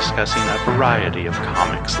podcast discussing a variety of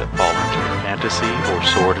comics that fall into the fantasy or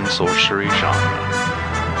sword and sorcery genre.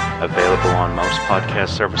 Available on most podcast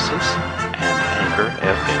services and Anchor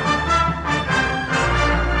FM.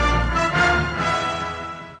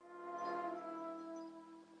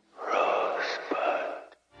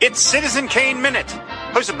 It's Citizen Kane Minute,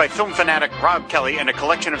 hosted by film fanatic Rob Kelly and a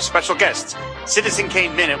collection of special guests. Citizen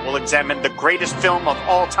Kane Minute will examine the greatest film of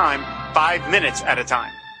all time, 5 minutes at a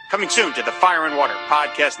time. Coming soon to the Fire and Water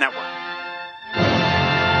Podcast Network.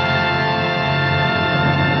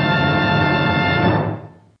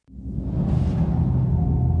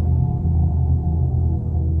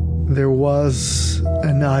 There was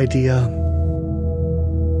an idea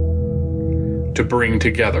to bring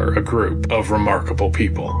together a group of remarkable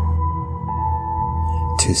people.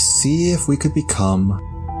 To see if we could become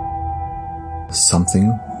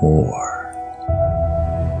something more.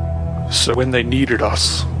 So when they needed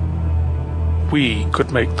us, we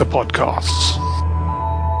could make the podcasts.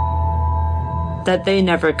 That they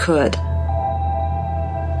never could.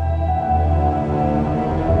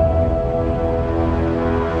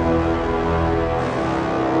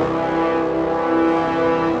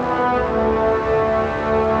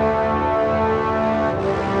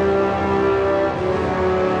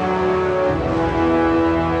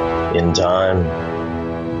 In time,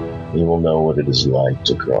 you will know what it is like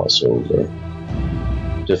to cross over.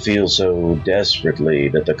 To feel so desperately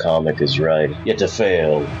that the comic is right, yet to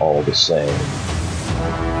fail all the same.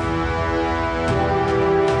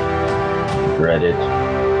 Dread it.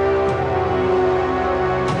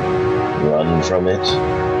 Run from it.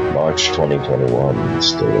 March 2021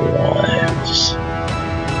 still arrives.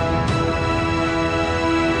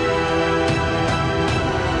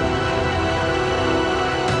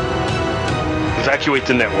 Evacuate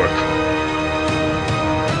the network.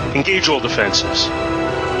 Engage all defenses.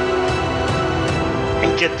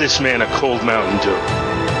 And get this man a cold Mountain Dew.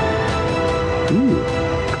 Ooh,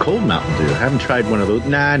 a cold Mountain Dew. I haven't tried one of those.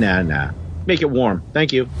 Nah. Make it warm.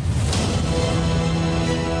 Thank you.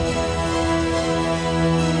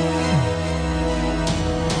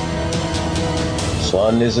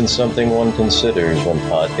 Fun isn't something one considers when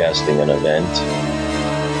podcasting an event.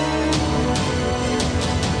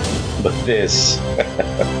 But this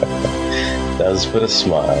does put a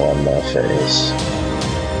smile on my face.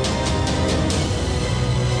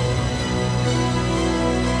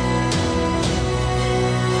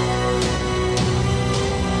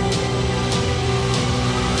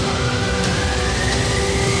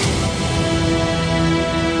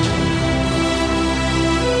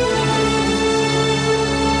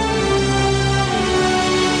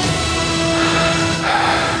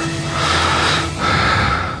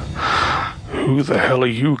 Who the hell are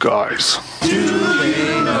you guys? Do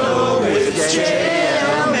they know it's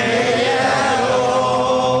JL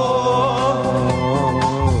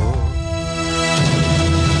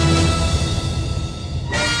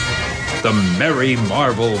The Merry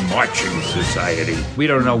Marvel Marching Society. We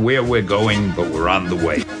don't know where we're going, but we're on the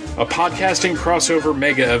way. A podcasting crossover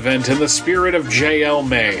mega event in the spirit of JL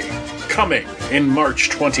May. Coming in March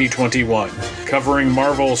 2021. Covering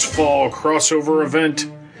Marvel's fall crossover event,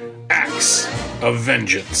 Acts of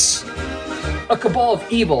Vengeance. A cabal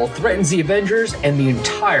of evil threatens the Avengers and the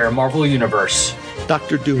entire Marvel Universe.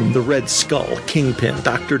 Dr. Doom, the Red Skull, Kingpin,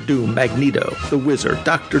 Dr. Doom, Magneto, the Wizard,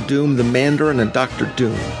 Dr. Doom, the Mandarin, and Dr.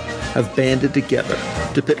 Doom have banded together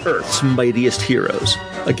to pit Earth's mightiest heroes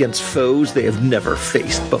against foes they have never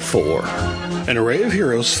faced before. An array of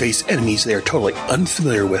heroes face enemies they are totally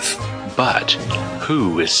unfamiliar with. But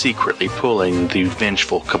who is secretly pulling the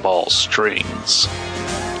vengeful cabal's strings?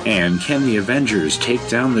 And can the Avengers take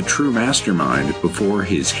down the true mastermind before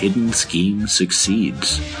his hidden scheme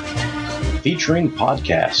succeeds? Featuring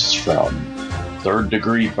podcasts from Third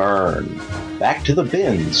Degree Burn, Back to the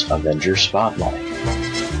Bins, Avenger Spotlight,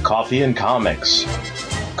 Coffee and Comics,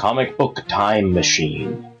 Comic Book Time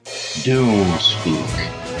Machine, Doom Speak,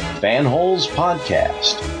 Fanholes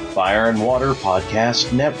Podcast, Fire and Water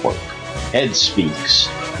Podcast Network, Head Speaks,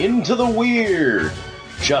 Into the Weird,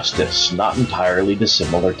 Justice, not entirely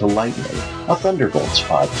dissimilar to Lightning, a Thunderbolts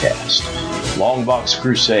podcast, Longbox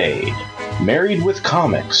Crusade, Married with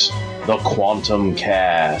Comics, The Quantum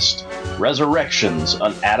Cast, Resurrections,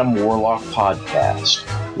 an Adam Warlock podcast,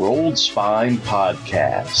 Rolled Spine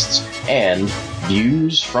podcasts, and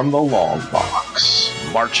Views from the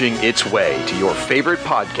Longbox. Marching its way to your favorite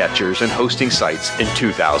podcatchers and hosting sites in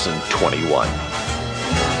 2021.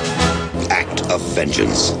 Act of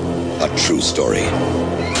Vengeance, a true story.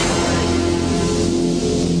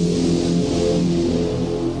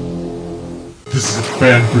 This is a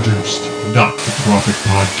fan-produced, not-for-profit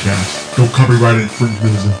podcast. No copyright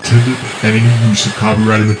infringement is intended, and any use of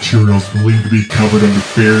copyrighted materials believed to be covered under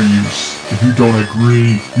fair use. If you don't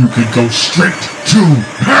agree, you can go straight to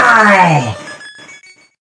hell!